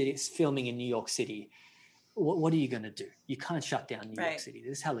if you're filming in New York City. What are you going to do? You can't shut down New York City.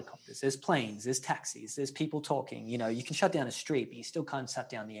 There's helicopters, there's planes, there's taxis, there's people talking. You can shut down a street, but you still can't shut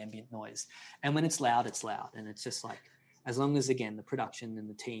down the ambient noise. And when it's loud, it's loud. And it's just like, as long as, again, the production and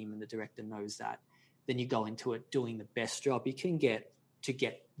the team and the director knows that, then you go into it doing the best job you can get to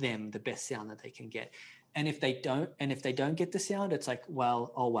get them the best sound that they can get. And if they don't get the sound, it's like,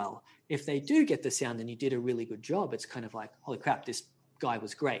 well. If they do get the sound and you did a really good job, it's kind of like, holy crap, this guy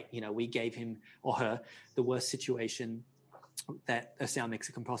was great. We gave him or her the worst situation that a sound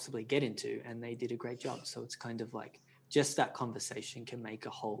mixer can possibly get into, and they did a great job. So it's kind of like just that conversation can make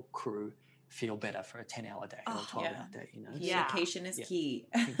a whole crew feel better for a 10-hour day or a 12-hour day. Communication is key.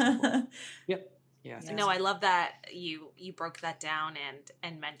 Yep. Yeah. No, I love that you broke that down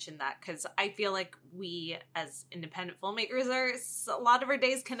and mentioned that, because I feel like we as independent filmmakers a lot of our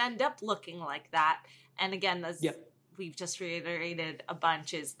days can end up looking like that. And again, we've just reiterated a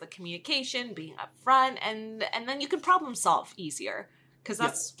bunch is the communication, being upfront, and then you can problem solve easier, because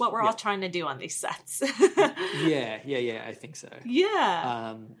that's what we're all trying to do on these sets. yeah, I think so.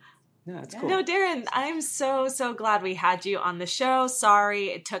 Yeah. No, it's cool. No, Darren, I'm so glad we had you on the show. Sorry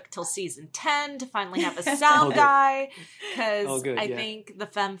it took till season 10 to finally have a sound guy, because I think the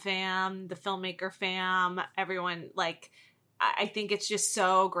Fem fam, the filmmaker fam, everyone, like, I think it's just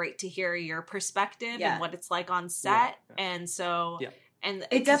so great to hear your perspective and what it's like on set. And so... And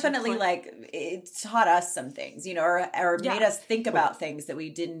it definitely it taught us some things, you know, or made us think about things that we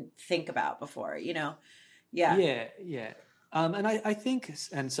didn't think about before, you know? Yeah. And I think,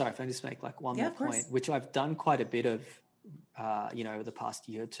 and sorry if I just make like one more point, which I've done quite a bit of, you know, over the past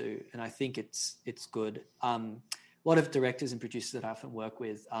year or two, and I think it's good. A lot of directors and producers that I often work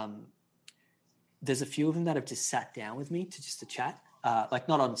with, there's a few of them that have just sat down with me to chat, like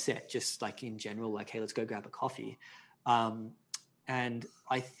not on set, just like in general, like, hey, let's go grab a coffee. And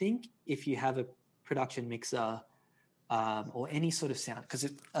I think if you have a production mixer or any sort of sound,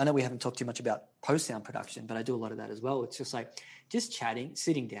 because I know we haven't talked too much about post-sound production, but I do a lot of that as well. It's just like just chatting,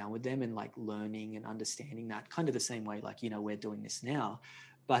 sitting down with them and like learning and understanding that kind of the same way, like, you know, we're doing this now.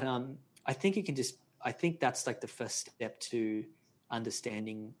 But I think I think that's like the first step to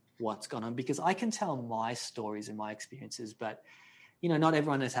understanding what's gone on, because I can tell my stories and my experiences, but you know, not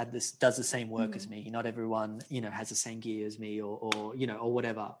everyone does the same work as me. Not everyone, you know, has the same gear as me or you know, or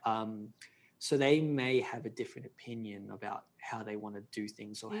whatever. So they may have a different opinion about how they want to do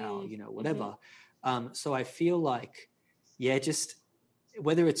things or how, you know, whatever. So I feel like, just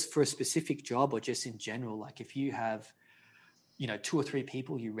whether it's for a specific job or just in general, like if you have, you know, 2 or 3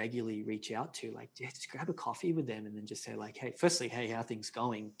 people you regularly reach out to, like, just grab a coffee with them and then just say like, hey, firstly, hey, how are things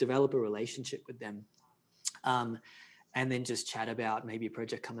going? Develop a relationship with them. And then just chat about maybe a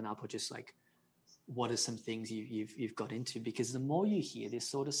project coming up or just like, what are some things you've got into? Because the more you hear this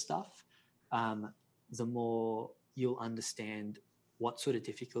sort of stuff, the more you'll understand what sort of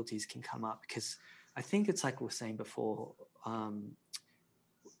difficulties can come up. Because I think it's like we were saying before,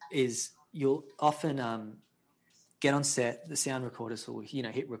 is you'll often get on set, the sound recorders will, you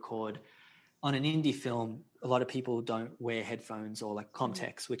know, hit record. On an indie film, a lot of people don't wear headphones or like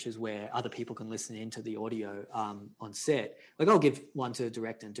Comtex, which is where other people can listen into the audio on set. Like I'll give one to a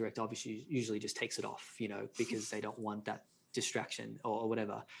director, and director obviously usually just takes it off, you know, because they don't want that distraction or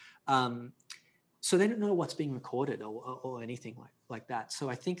whatever. So they don't know what's being recorded or anything like that. So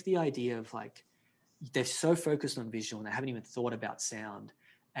I think the idea of like, they're so focused on visual and they haven't even thought about sound,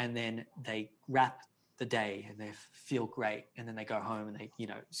 and then they wrap the day and they feel great, and then they go home and they, you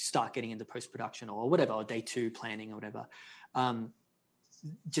know, start getting into post-production or whatever, or day 2 planning or whatever.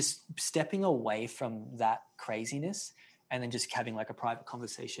 Just stepping away from that craziness and then just having like a private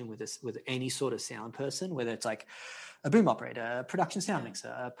conversation with any sort of sound person, whether it's like a boom operator, a production sound mixer,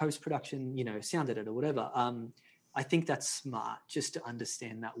 a post-production, you know, sound editor, whatever. I think that's smart, just to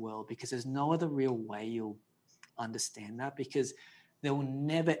understand that world, because there's no other real way you'll understand that, because there will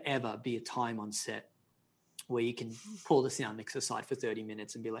never ever be a time on set where you can pull the sound mix aside for 30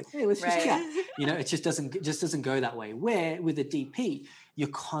 minutes and be like, hey, let's just chat. You know, it just doesn't go that way. Where with a DP, you're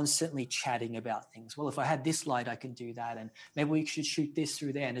constantly chatting about things. Well, if I had this light, I can do that. And maybe we should shoot this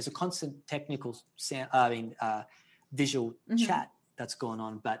through there. And there's a constant technical visual chat that's going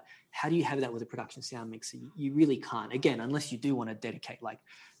on. But how do you have that with a production sound mixer? You really can't. Again, unless you do want to dedicate like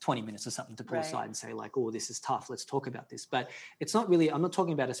 20 minutes or something to pull aside and say like, oh, this is tough, let's talk about this. But it's not really, I'm not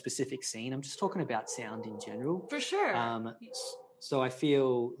talking about a specific scene. I'm just talking about sound in general. For sure. So I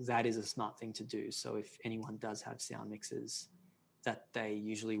feel that is a smart thing to do. So if anyone does have sound mixers that they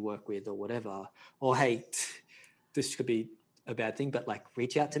usually work with or whatever, or hey, this could be a bad thing, but like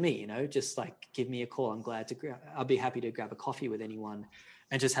reach out to me, you know, just like give me a call. I'll be happy to grab a coffee with anyone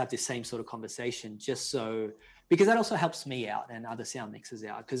and just have this same sort of conversation, just so, because that also helps me out and other sound mixers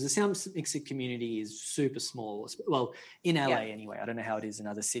out, because the sound mixer community is super small. Well, in LA anyway. I don't know how it is in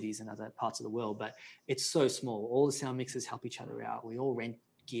other cities and other parts of the world, but it's so small. All the sound mixers help each other out. We all rent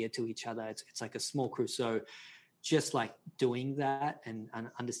gear to each other. It's like a small crew. So just like doing that and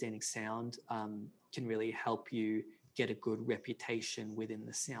understanding sound can really help you get a good reputation within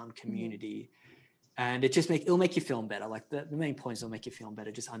the sound community. And it'll make you feel better. Like the main point is it'll make you feel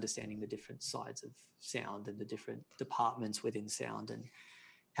better, just understanding the different sides of sound and the different departments within sound and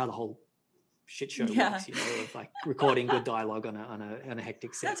how the whole shit show works, you know, of like recording good dialogue on a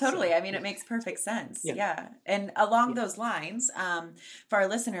hectic set. No, totally. So, I mean, it makes perfect sense. Yeah. And along those lines, for our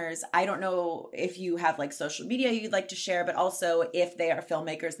listeners, I don't know if you have like social media you'd like to share, but also if they are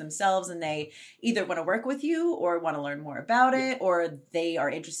filmmakers themselves and they either want to work with you or want to learn more about it, or they are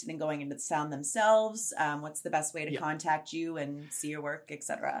interested in going into the sound themselves. What's the best way to contact you and see your work,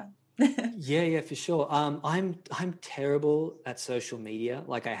 etc.? Yeah, for sure. I'm terrible at social media.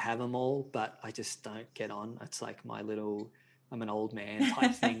 Like I have them all, but I just don't get on. It's like my little I'm an old man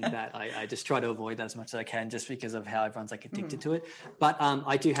type thing that I just try to avoid that as much as I can, just because of how everyone's like addicted to it. But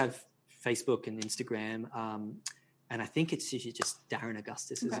I do have Facebook and Instagram, and I think it's usually just Darren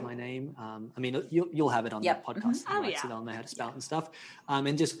Augustus is my name. I mean, you'll have it on the podcast, so they'll know how to spell it and stuff.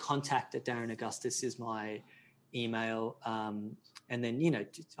 And just contact at Darren Augustus is my email. And then, you know,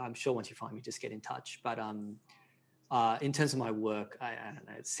 I'm sure once you find me, just get in touch. But in terms of my work, I don't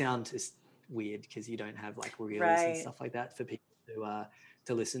know, sound is weird because you don't have like reels and stuff like that for people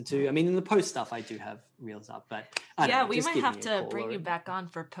to listen to. I mean, in the post stuff, I do have reels up, but we might have to bring you back on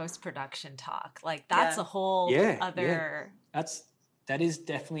for post-production talk. Like that's a whole other. That is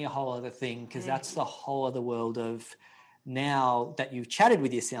definitely a whole other thing, because that's the whole other world of, now that you've chatted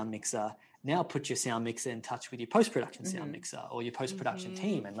with your sound mixer, now put your sound mixer in touch with your post-production sound mixer or your post-production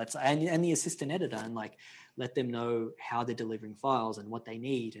team, and and the assistant editor, and like let them know how they're delivering files and what they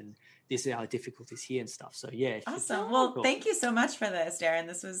need, and this is our difficulties here and stuff. So awesome. Well, thank you so much for this, Darren.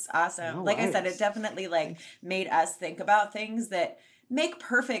 This was awesome. No worries. I said, it definitely like made us think about things that make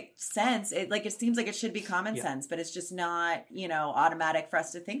perfect sense. It seems like it should be common sense, but it's just not, you know, automatic for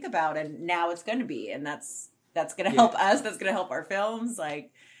us to think about, and now it's going to be, and that's going to help us. That's going to help our films.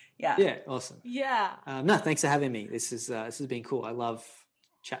 Like. Yeah. Awesome. Yeah. No, thanks for having me. This has been cool. I love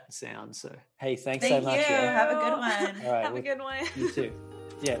chat and sound. So, hey, thanks so much. Thank you. Have a good one. All right, have a good one. You too.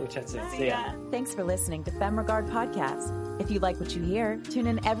 Yeah, we'll chat soon. See ya. Thanks for listening to FemRegard Podcast. If you like what you hear, tune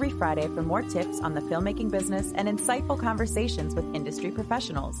in every Friday for more tips on the filmmaking business and insightful conversations with industry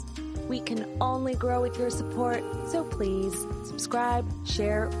professionals. We can only grow with your support, so please subscribe,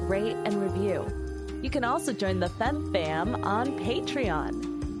 share, rate, and review. You can also join the Fem Fam on Patreon.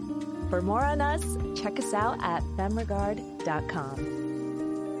 For more on us, check us out at femregard.com.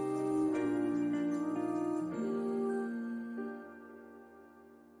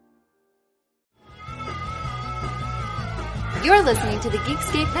 You're listening to the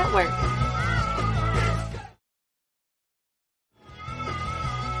Geekscape Network.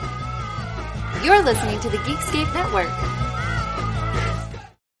 You're listening to the Geekscape Network.